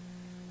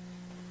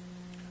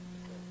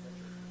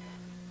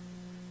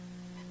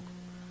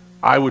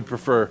 I would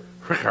prefer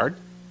Richard,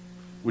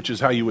 which is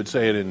how you would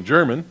say it in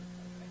German.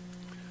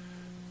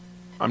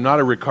 I'm not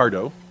a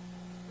Ricardo.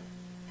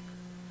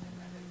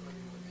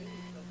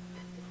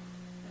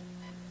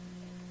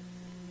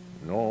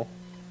 No.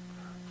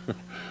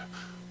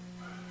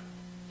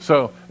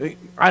 So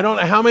I don't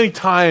know how many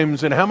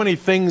times and how many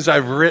things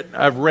I've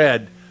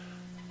read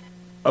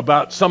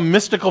about some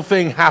mystical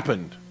thing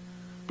happened.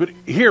 But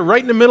here,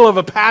 right in the middle of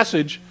a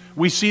passage,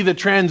 we see the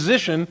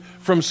transition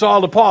from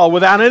Saul to Paul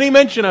without any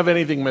mention of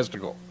anything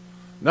mystical.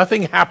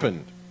 Nothing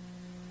happened.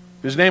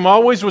 His name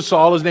always was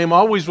Saul. His name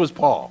always was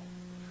Paul.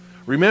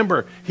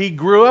 Remember, he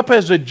grew up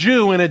as a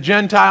Jew in a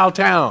Gentile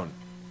town.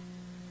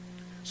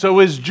 So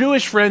his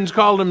Jewish friends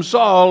called him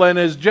Saul, and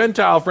his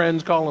Gentile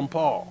friends called him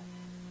Paul.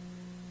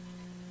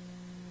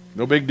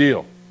 No big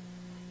deal.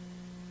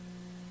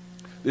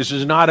 This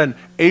is not an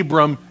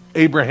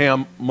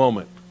Abraham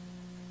moment.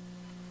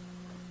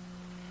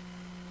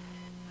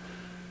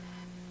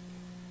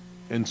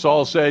 And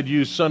Saul said,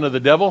 "You son of the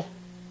devil."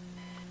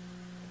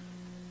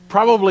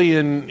 Probably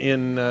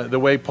in the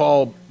way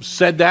Paul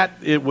said that,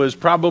 it was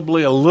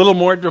probably a little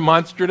more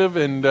demonstrative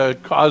and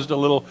caused a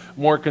little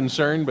more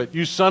concern. But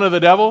 "You son of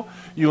the devil,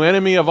 you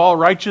enemy of all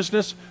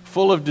righteousness,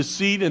 full of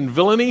deceit and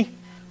villainy."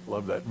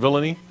 Love that,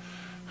 villainy.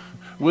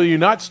 "Will you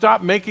not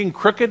stop making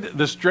crooked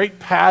the straight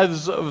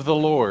paths of the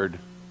Lord?"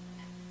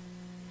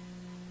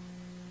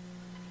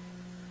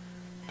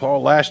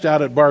 Paul lashed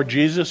out at Bar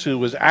Jesus, who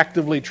was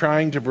actively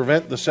trying to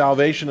prevent the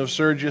salvation of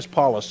Sergius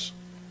Paulus.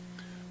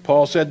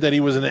 Paul said that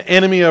he was an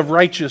enemy of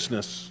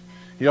righteousness.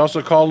 He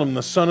also called him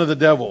the son of the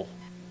devil.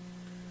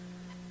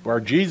 Bar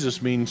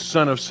Jesus means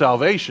son of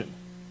salvation,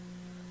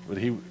 but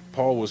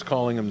Paul was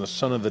calling him the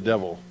son of the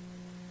devil.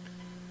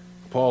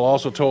 Paul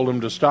also told him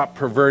to stop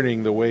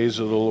perverting the ways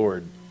of the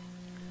Lord.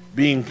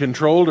 Being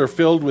controlled or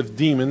filled with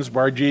demons,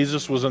 Bar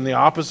Jesus was on the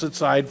opposite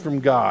side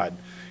from God.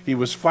 He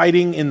was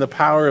fighting in the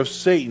power of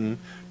Satan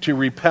to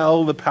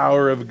repel the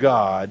power of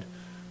God.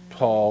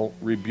 Paul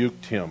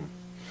rebuked him.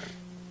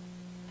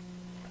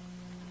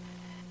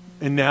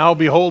 "And now,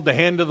 behold, the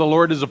hand of the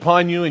Lord is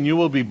upon you, and you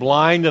will be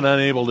blind and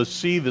unable to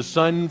see the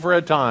sun for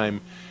a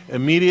time."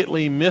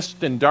 Immediately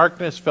mist and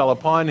darkness fell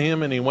upon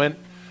him, and he went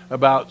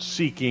about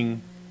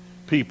seeking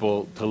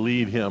people to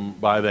lead him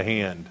by the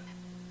hand.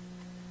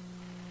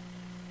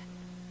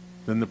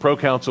 Then the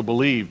proconsul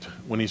believed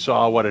when he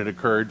saw what had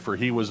occurred, for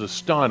he was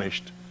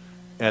astonished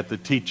at the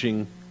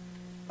teaching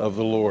of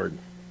the Lord.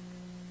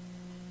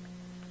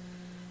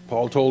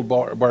 Paul told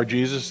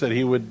Bar-Jesus that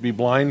he would be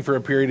blind for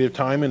a period of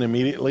time, and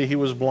immediately he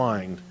was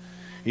blind.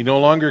 He no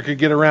longer could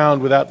get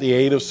around without the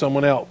aid of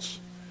someone else.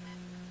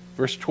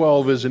 Verse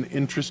 12 is an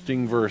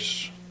interesting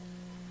verse.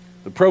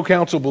 The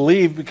proconsul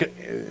believed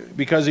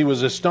because he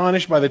was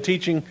astonished by the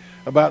teaching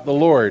about the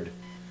Lord.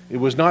 It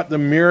was not the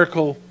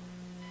miracle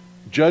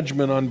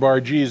judgment on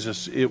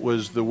Bar-Jesus, it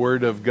was the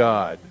word of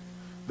God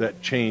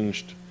that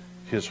changed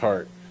his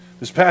heart.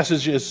 This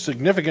passage is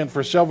significant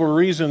for several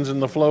reasons in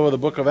the flow of the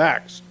book of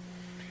Acts.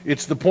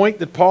 It's the point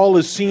that Paul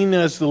is seen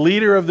as the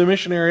leader of the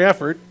missionary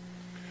effort.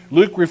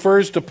 Luke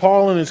refers to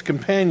Paul and his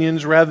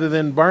companions rather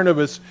than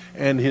Barnabas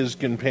and his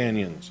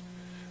companions.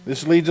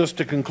 This leads us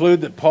to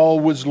conclude that Paul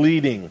was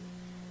leading.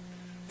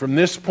 From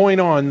this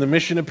point on, the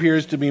mission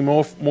appears to be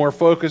more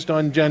focused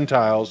on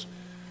Gentiles.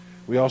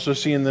 We also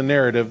see in the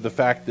narrative the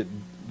fact that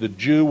the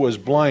Jew was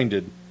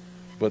blinded,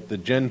 but the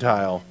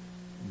Gentile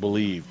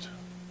believed.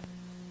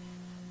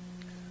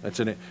 It's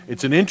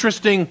an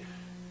interesting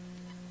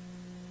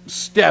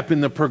step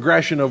in the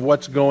progression of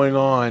what's going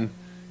on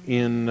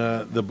in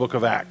the book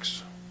of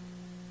Acts.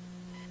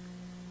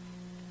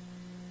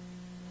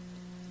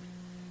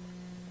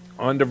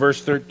 On to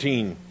verse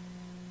 13.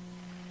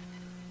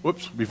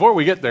 Whoops, before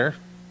we get there,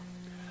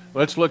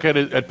 let's look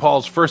at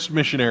Paul's first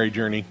missionary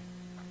journey,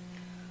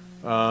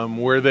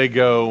 where they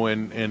go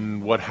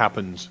and what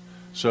happens.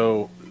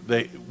 So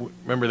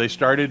remember they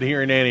started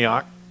here in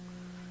Antioch,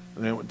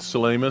 and they went to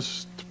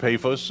Salamis, to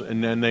Paphos,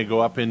 and then they go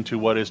up into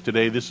what is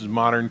today, this is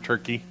modern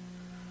Turkey,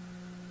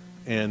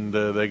 and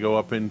they go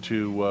up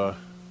into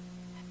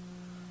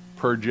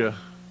Persia,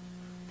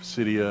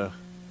 Pisidia,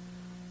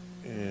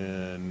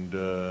 and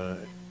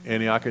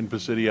Antioch and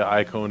Pisidia,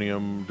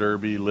 Iconium,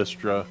 Derbe,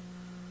 Lystra,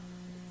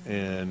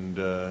 and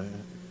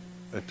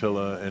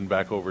Attila, and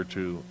back over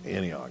to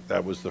Antioch.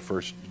 That was the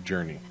first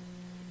journey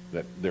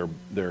that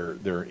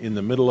they're in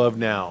the middle of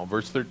now.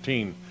 Verse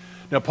 13.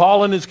 Now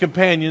Paul and his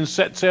companions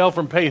set sail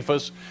from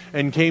Paphos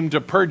and came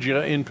to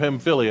Perga in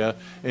Pamphylia,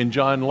 and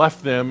John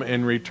left them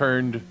and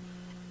returned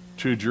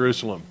to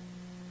Jerusalem.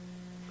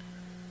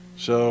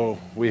 So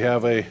we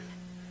have a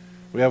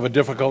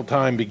difficult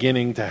time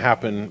beginning to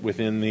happen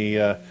within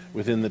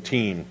the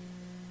team.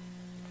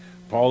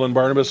 Paul and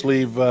Barnabas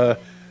leave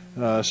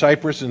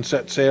Cyprus and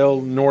set sail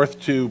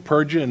north to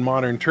Perga in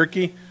modern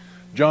Turkey.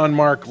 John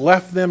Mark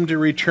left them to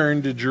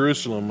return to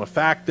Jerusalem, a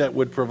fact that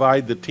would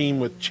provide the team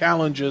with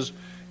challenges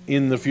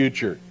in the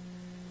future.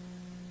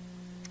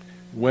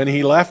 When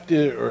he left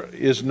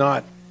is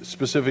not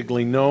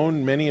specifically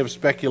known. Many have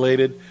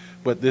speculated,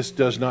 but this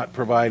does not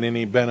provide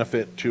any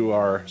benefit to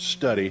our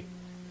study.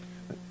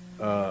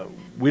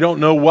 We don't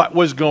know what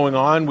was going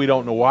on. We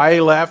don't know why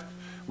he left.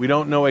 We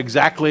don't know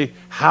exactly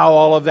how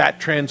all of that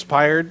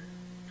transpired.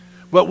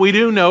 But we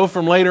do know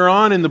from later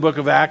on in the book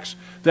of Acts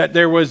that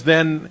there was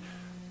then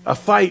a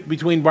fight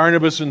between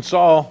Barnabas and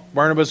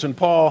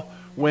Paul,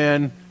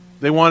 when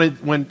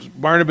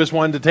Barnabas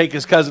wanted to take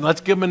his cousin.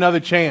 Let's give him another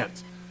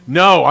chance.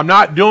 No, I'm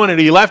not doing it.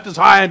 He left us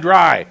high and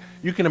dry.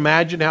 You can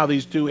imagine how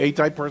these two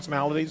A-type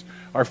personalities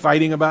are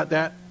fighting about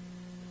that.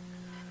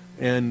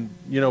 And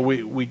you know,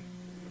 we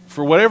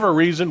for whatever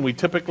reason, we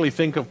typically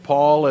think of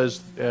Paul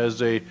as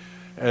a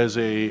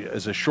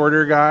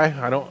shorter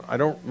guy. I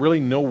don't really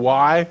know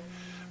why,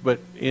 but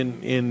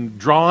in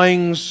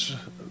drawings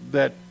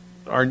that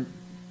are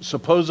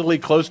supposedly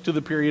close to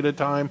the period of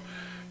time,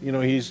 you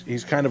know,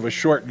 he's kind of a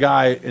short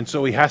guy, and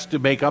so he has to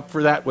make up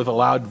for that with a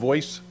loud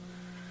voice.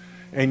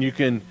 And you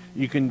can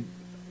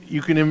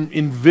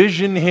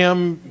envision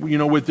him, you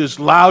know, with this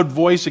loud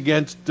voice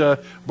against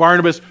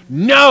Barnabas.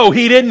 No,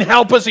 he didn't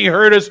help us. He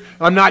hurt us.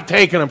 I'm not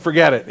taking him.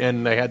 Forget it.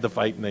 And they had the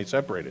fight, and they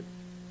separated.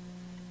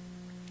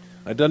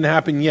 That doesn't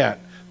happen yet.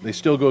 They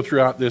still go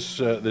throughout this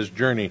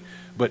journey.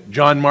 But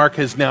John Mark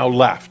has now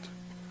left.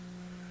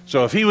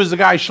 So if he was the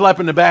guy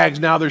schlepping the bags,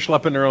 now they're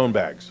schlepping their own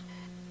bags.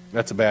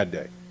 That's a bad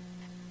day.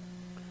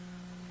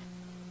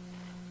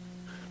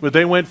 But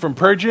they went from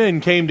Perga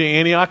and came to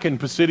Antioch and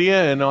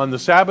Pisidia, and on the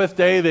Sabbath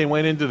day they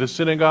went into the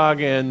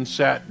synagogue and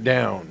sat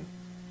down.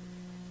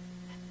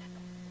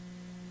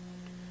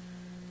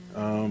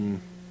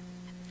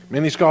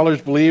 Many scholars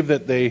believe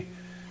that they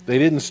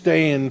didn't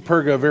stay in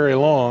Perga very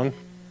long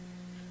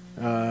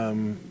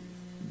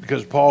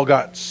because Paul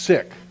got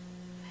sick.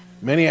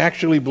 Many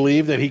actually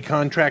believe that he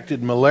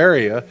contracted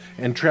malaria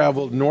and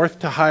traveled north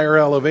to higher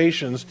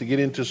elevations to get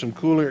into some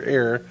cooler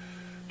air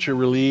to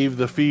relieve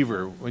the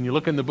fever. When you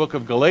look in the book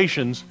of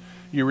Galatians,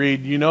 you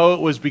read, you know, it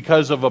was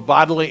because of a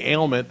bodily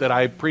ailment that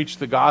I preached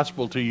the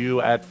gospel to you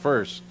at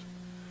first.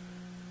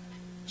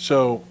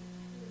 So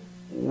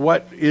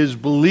what is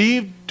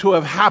believed to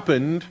have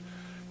happened,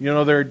 you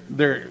know, they're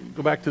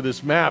go back to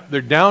this map,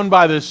 they're down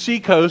by the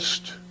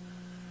seacoast.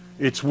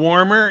 It's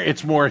warmer,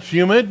 it's more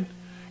humid,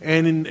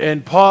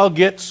 and Paul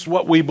gets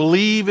what we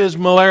believe is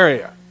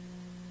malaria.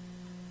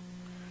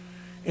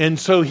 And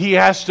so he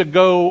has to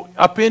go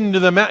up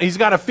into the mountain. He's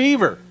got a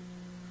fever.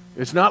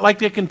 It's not like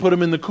they can put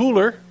them in the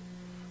cooler.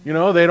 You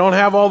know, they don't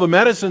have all the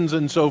medicines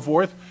and so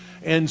forth.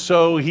 And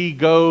so he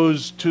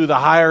goes to the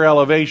higher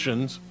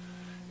elevations.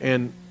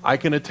 And I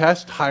can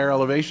attest, higher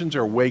elevations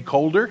are way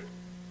colder.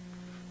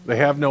 They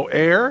have no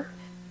air.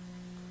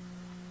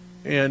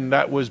 And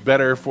that was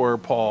better for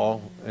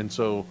Paul. And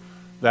so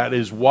that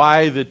is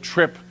why the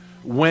trip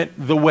went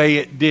the way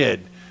it did.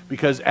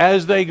 Because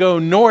as they go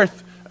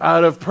north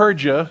out of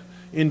Persia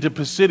into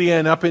Pisidia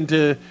and up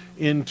into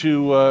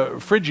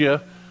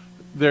Phrygia,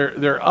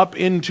 they're up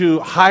into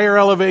higher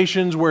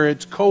elevations where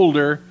it's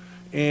colder,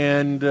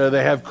 and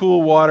they have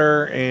cool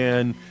water,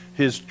 and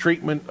his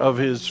treatment of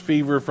his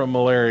fever from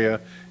malaria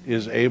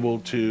is able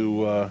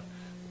to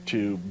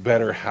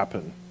better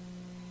happen.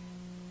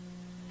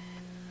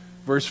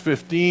 Verse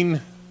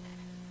 15,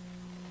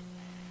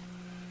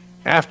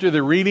 after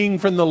the reading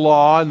from the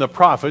law and the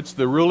prophets,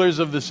 the rulers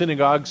of the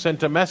synagogue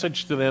sent a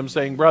message to them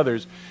saying,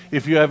 "Brothers,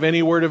 if you have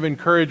any word of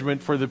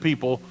encouragement for the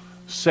people,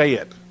 say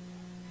it."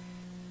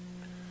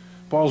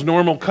 Paul's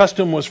normal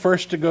custom was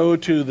first to go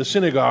to the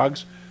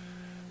synagogues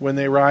when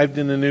they arrived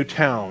in the new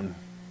town.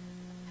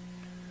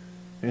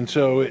 And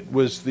so it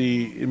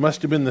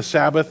must have been the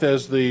Sabbath,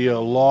 as the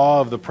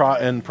law of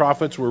and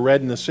prophets were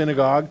read in the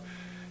synagogue.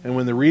 And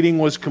when the reading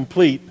was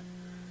complete,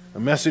 a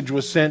message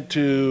was sent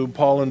to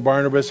Paul and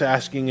Barnabas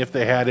asking if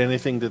they had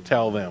anything to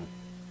tell them.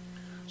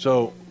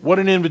 So what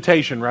an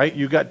invitation, right?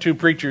 You got two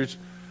preachers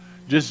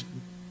just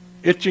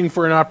itching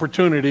for an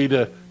opportunity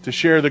to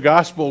share the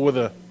gospel with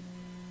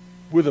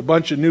a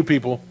bunch of new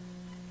people.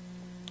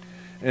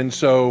 And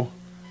so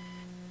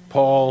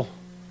Paul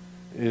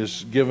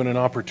is given an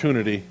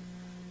opportunity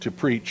to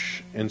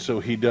preach, and so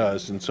he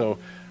does. And so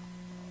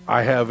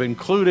I have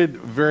included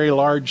very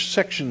large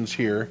sections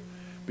here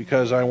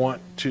because I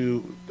want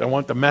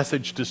the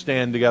message to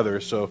stand together.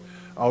 So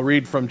I'll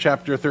read from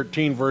chapter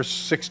 13, verse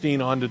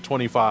 16 on to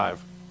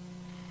 25.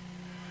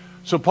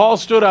 So Paul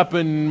stood up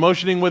and,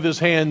 motioning with his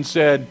hand,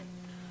 said,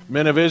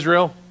 "Men of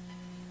Israel,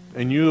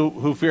 and you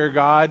who fear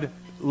God,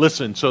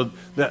 listen." So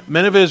the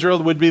men of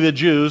Israel would be the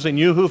Jews, and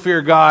you who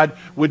fear God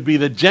would be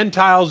the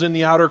Gentiles in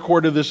the outer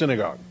court of the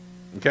synagogue.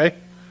 Okay?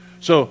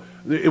 So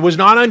it was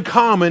not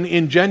uncommon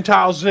in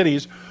Gentile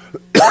cities,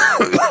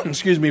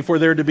 excuse me, for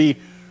there to be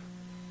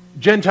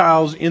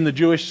Gentiles in the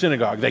Jewish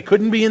synagogue. They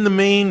couldn't be in the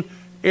main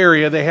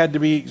area. They had to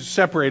be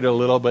separated a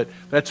little, but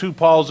that's who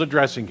Paul's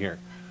addressing here.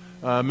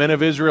 Men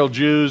of Israel,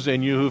 Jews,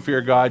 and you who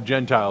fear God,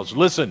 Gentiles.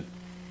 Listen.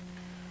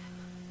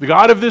 The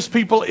God of this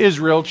people,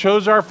 Israel,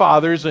 chose our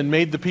fathers and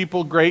made the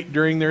people great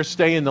during their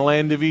stay in the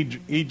land of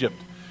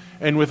Egypt.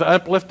 And with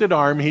uplifted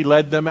arm, he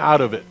led them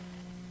out of it.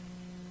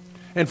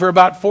 And for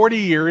about 40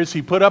 years,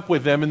 he put up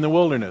with them in the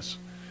wilderness.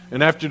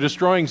 And after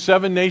destroying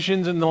 7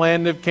 nations in the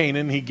land of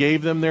Canaan, he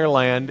gave them their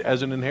land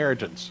as an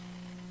inheritance.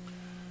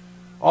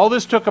 All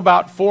this took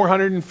about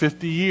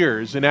 450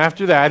 years. And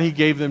after that, he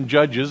gave them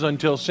judges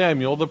until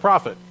Samuel the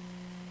prophet.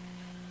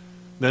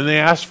 Then they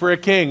asked for a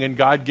king, and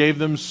God gave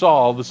them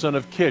Saul, the son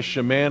of Kish,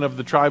 a man of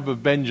the tribe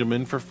of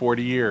Benjamin, for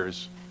 40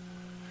 years.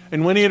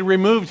 And when he had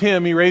removed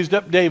him, he raised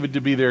up David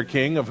to be their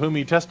king, of whom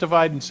he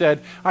testified and said,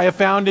 "I have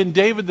found in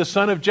David the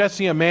son of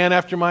Jesse a man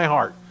after my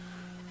heart,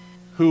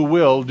 who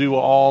will do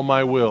all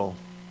my will."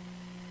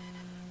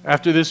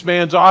 After this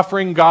man's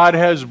offering, God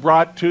has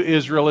brought to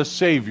Israel a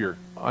Savior,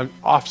 an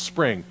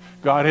offspring.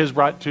 God has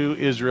brought to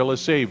Israel a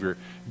Savior,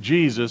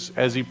 Jesus,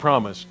 as he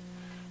promised.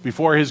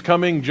 Before his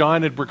coming,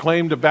 John had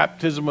proclaimed a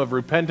baptism of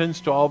repentance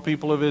to all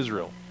people of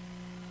Israel.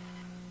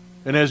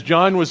 And as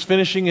John was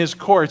finishing his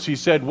course, he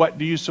said, "What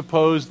do you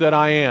suppose that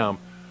I am?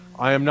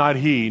 I am not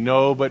he.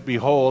 No, but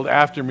behold,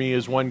 after me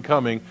is one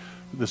coming,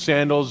 the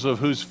sandals of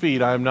whose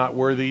feet I am not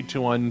worthy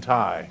to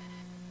untie."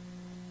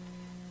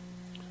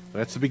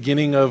 That's the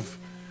beginning of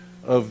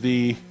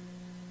the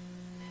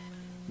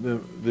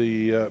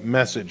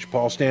message.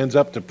 Paul stands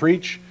up to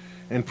preach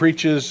and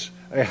preaches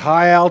a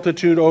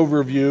high-altitude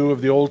overview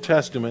of the Old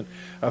Testament,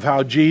 of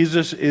how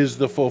Jesus is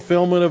the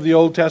fulfillment of the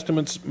Old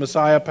Testament's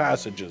Messiah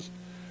passages.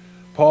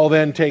 Paul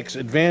then takes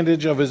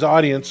advantage of his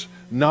audience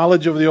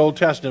knowledge of the Old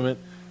Testament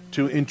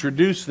to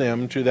introduce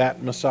them to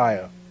that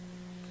Messiah.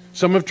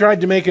 Some have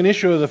tried to make an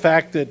issue of the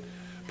fact that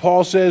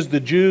Paul says the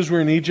Jews were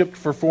in Egypt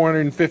for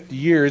 450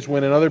 years,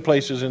 when in other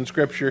places in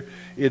Scripture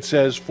it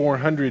says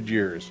 400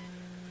 years.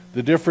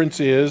 The difference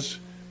is,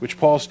 which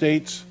Paul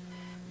states,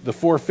 the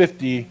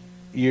 450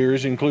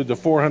 years include the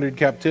 400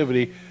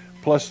 captivity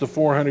plus the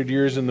 400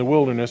 years in the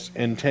wilderness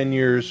and 10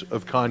 years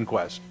of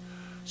conquest.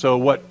 So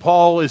what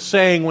Paul is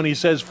saying when he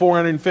says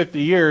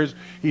 450 years,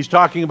 he's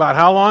talking about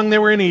how long they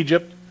were in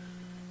Egypt,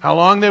 how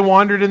long they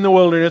wandered in the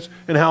wilderness,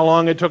 and how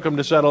long it took them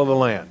to settle the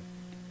land.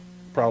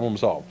 Problem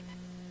solved.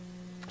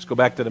 Let's go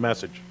back to the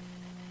message.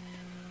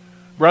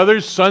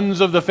 "Brothers,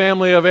 sons of the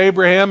family of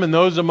Abraham, and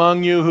those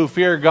among you who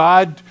fear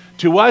God,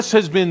 to us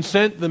has been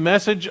sent the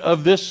message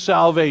of this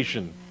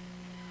salvation.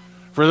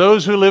 For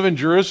those who live in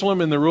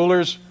Jerusalem and the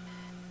rulers,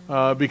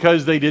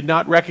 because they did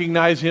not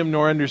recognize him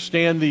nor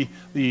understand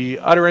the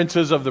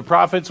utterances of the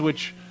prophets,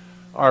 which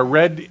are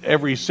read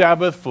every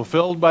Sabbath,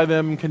 fulfilled by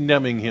them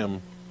condemning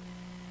him.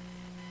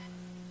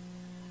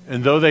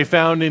 And though they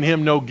found in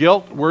him no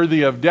guilt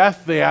worthy of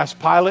death, they asked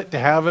Pilate to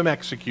have him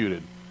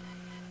executed.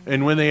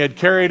 And when they had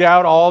carried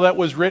out all that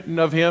was written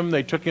of him,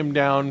 they took him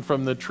down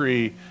from the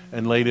tree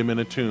and laid him in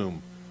a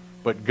tomb.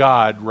 But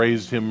God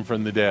raised him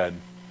from the dead.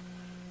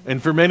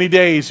 And for many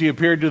days he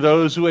appeared to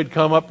those who had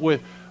come up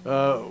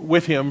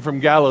with him from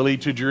Galilee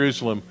to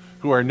Jerusalem,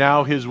 who are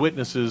now his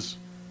witnesses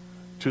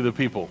to the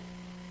people.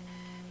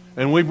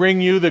 And we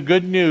bring you the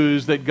good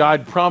news that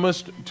God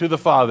promised to the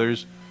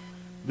fathers.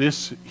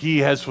 This he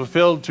has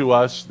fulfilled to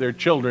us, their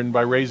children,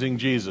 by raising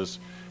Jesus,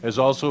 as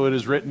also it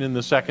is written in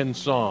the second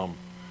psalm,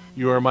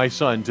 "You are my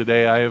son,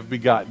 today I have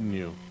begotten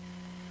you."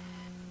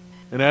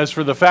 And as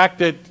for the fact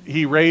that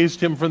he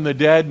raised him from the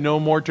dead, no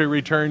more to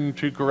return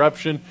to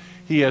corruption,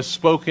 he has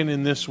spoken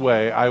in this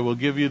way, "I will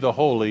give you the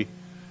holy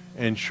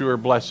and sure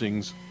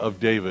blessings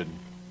of David."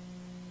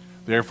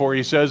 Therefore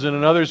he says in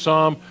another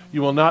psalm,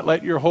 "You will not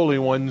let your Holy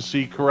One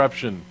see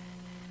corruption."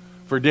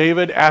 For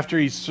David, after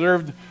he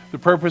served the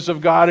purpose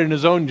of God in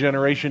his own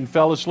generation,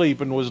 fell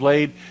asleep and was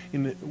laid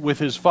with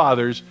his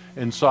fathers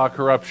and saw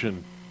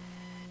corruption.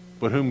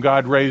 But whom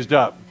God raised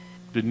up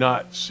did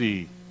not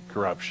see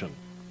corruption.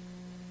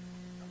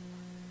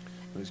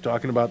 He's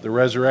talking about the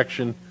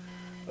resurrection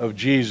of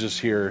Jesus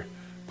here.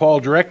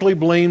 Paul directly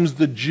blames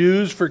the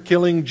Jews for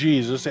killing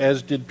Jesus,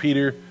 as did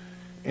Peter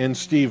and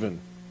Stephen.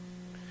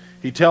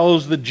 He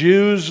tells the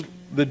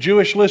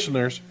Jewish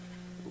listeners,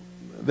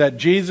 that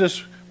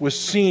Jesus was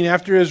seen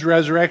after his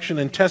resurrection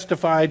and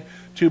testified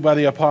to by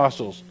the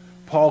apostles.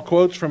 Paul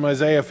quotes from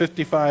Isaiah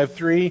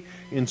 55:3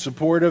 in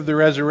support of the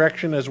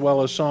resurrection, as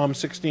well as Psalm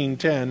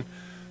 16:10,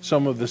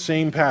 some of the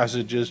same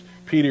passages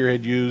Peter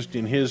had used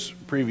in his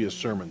previous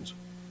sermons.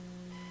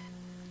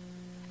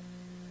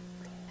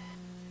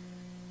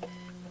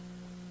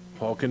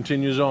 Paul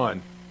continues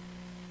on.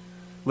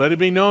 "Let it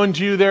be known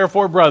to you,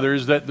 therefore,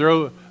 brothers, that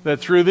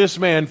through this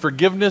man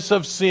forgiveness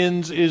of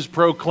sins is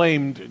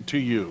proclaimed to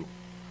you.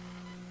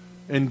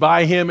 And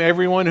by him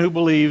everyone who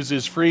believes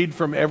is freed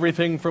from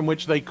everything from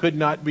which they could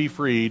not be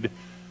freed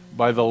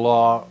by the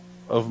law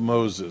of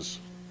Moses."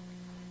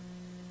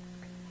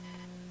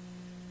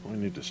 We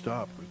need to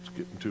stop. It's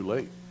getting too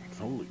late.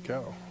 Holy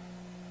cow.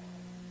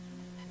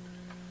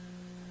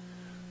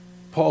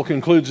 Paul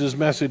concludes his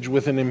message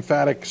with an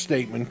emphatic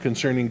statement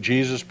concerning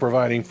Jesus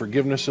providing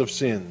forgiveness of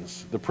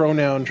sins. The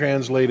pronoun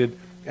translated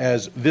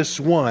as "this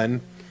one"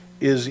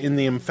 is in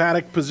the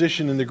emphatic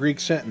position in the Greek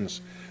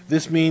sentence.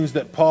 This means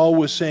that Paul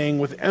was saying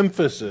with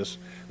emphasis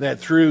that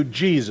through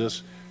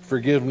Jesus,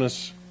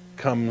 forgiveness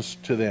comes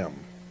to them.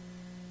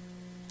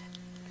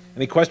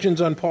 Any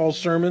questions on Paul's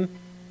sermon?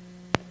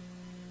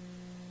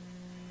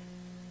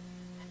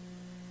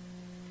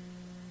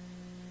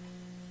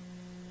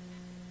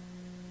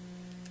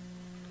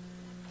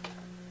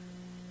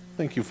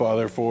 Thank you,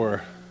 Father,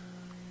 for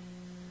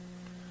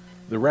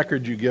the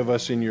record you give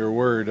us in your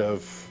word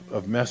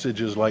of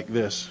messages like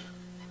this,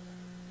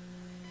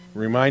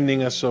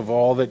 reminding us of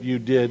all that you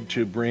did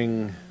to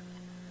bring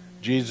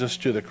Jesus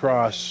to the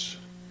cross,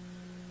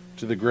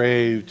 to the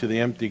grave, to the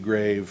empty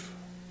grave,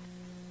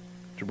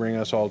 to bring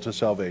us all to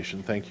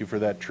salvation. Thank you for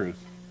that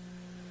truth.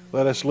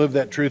 Let us live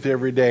that truth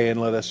every day, and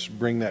let us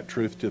bring that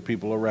truth to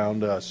people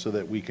around us so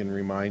that we can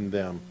remind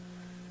them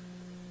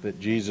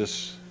that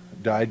Jesus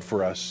died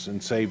for us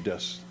and saved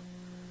us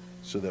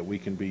so that we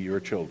can be your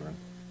children.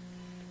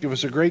 Give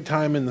us a great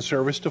time in the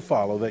service to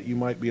follow, that you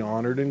might be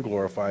honored and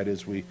glorified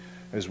as we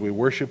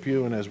worship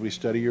you and as we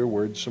study your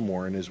word some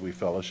more and as we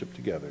fellowship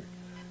together.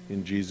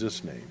 In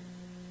Jesus' name,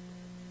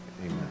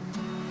 amen.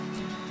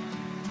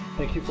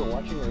 Thank you for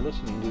watching or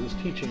listening to this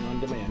teaching on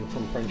demand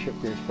from Friendship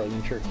Grace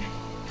Brethren Church.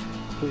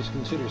 Please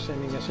consider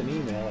sending us an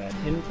email at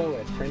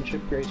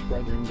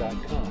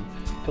info@friendshipgracebrethren.com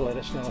to let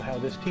us know how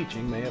this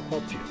teaching may have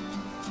helped you.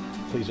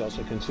 Please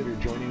also consider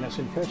joining us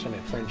in person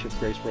at Friendship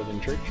Grace Brethren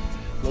Church,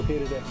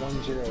 located at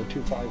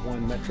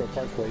 10251 Metro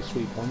Parkway,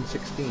 Suite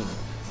 116,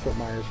 Fort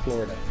Myers,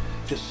 Florida,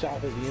 just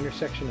south of the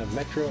intersection of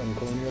Metro and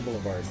Colonial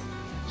Boulevard.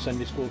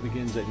 Sunday school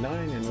begins at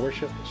 9 and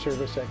worship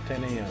service at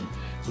 10 a.m.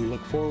 We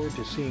look forward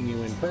to seeing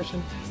you in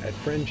person at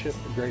Friendship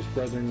Grace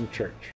Brethren Church.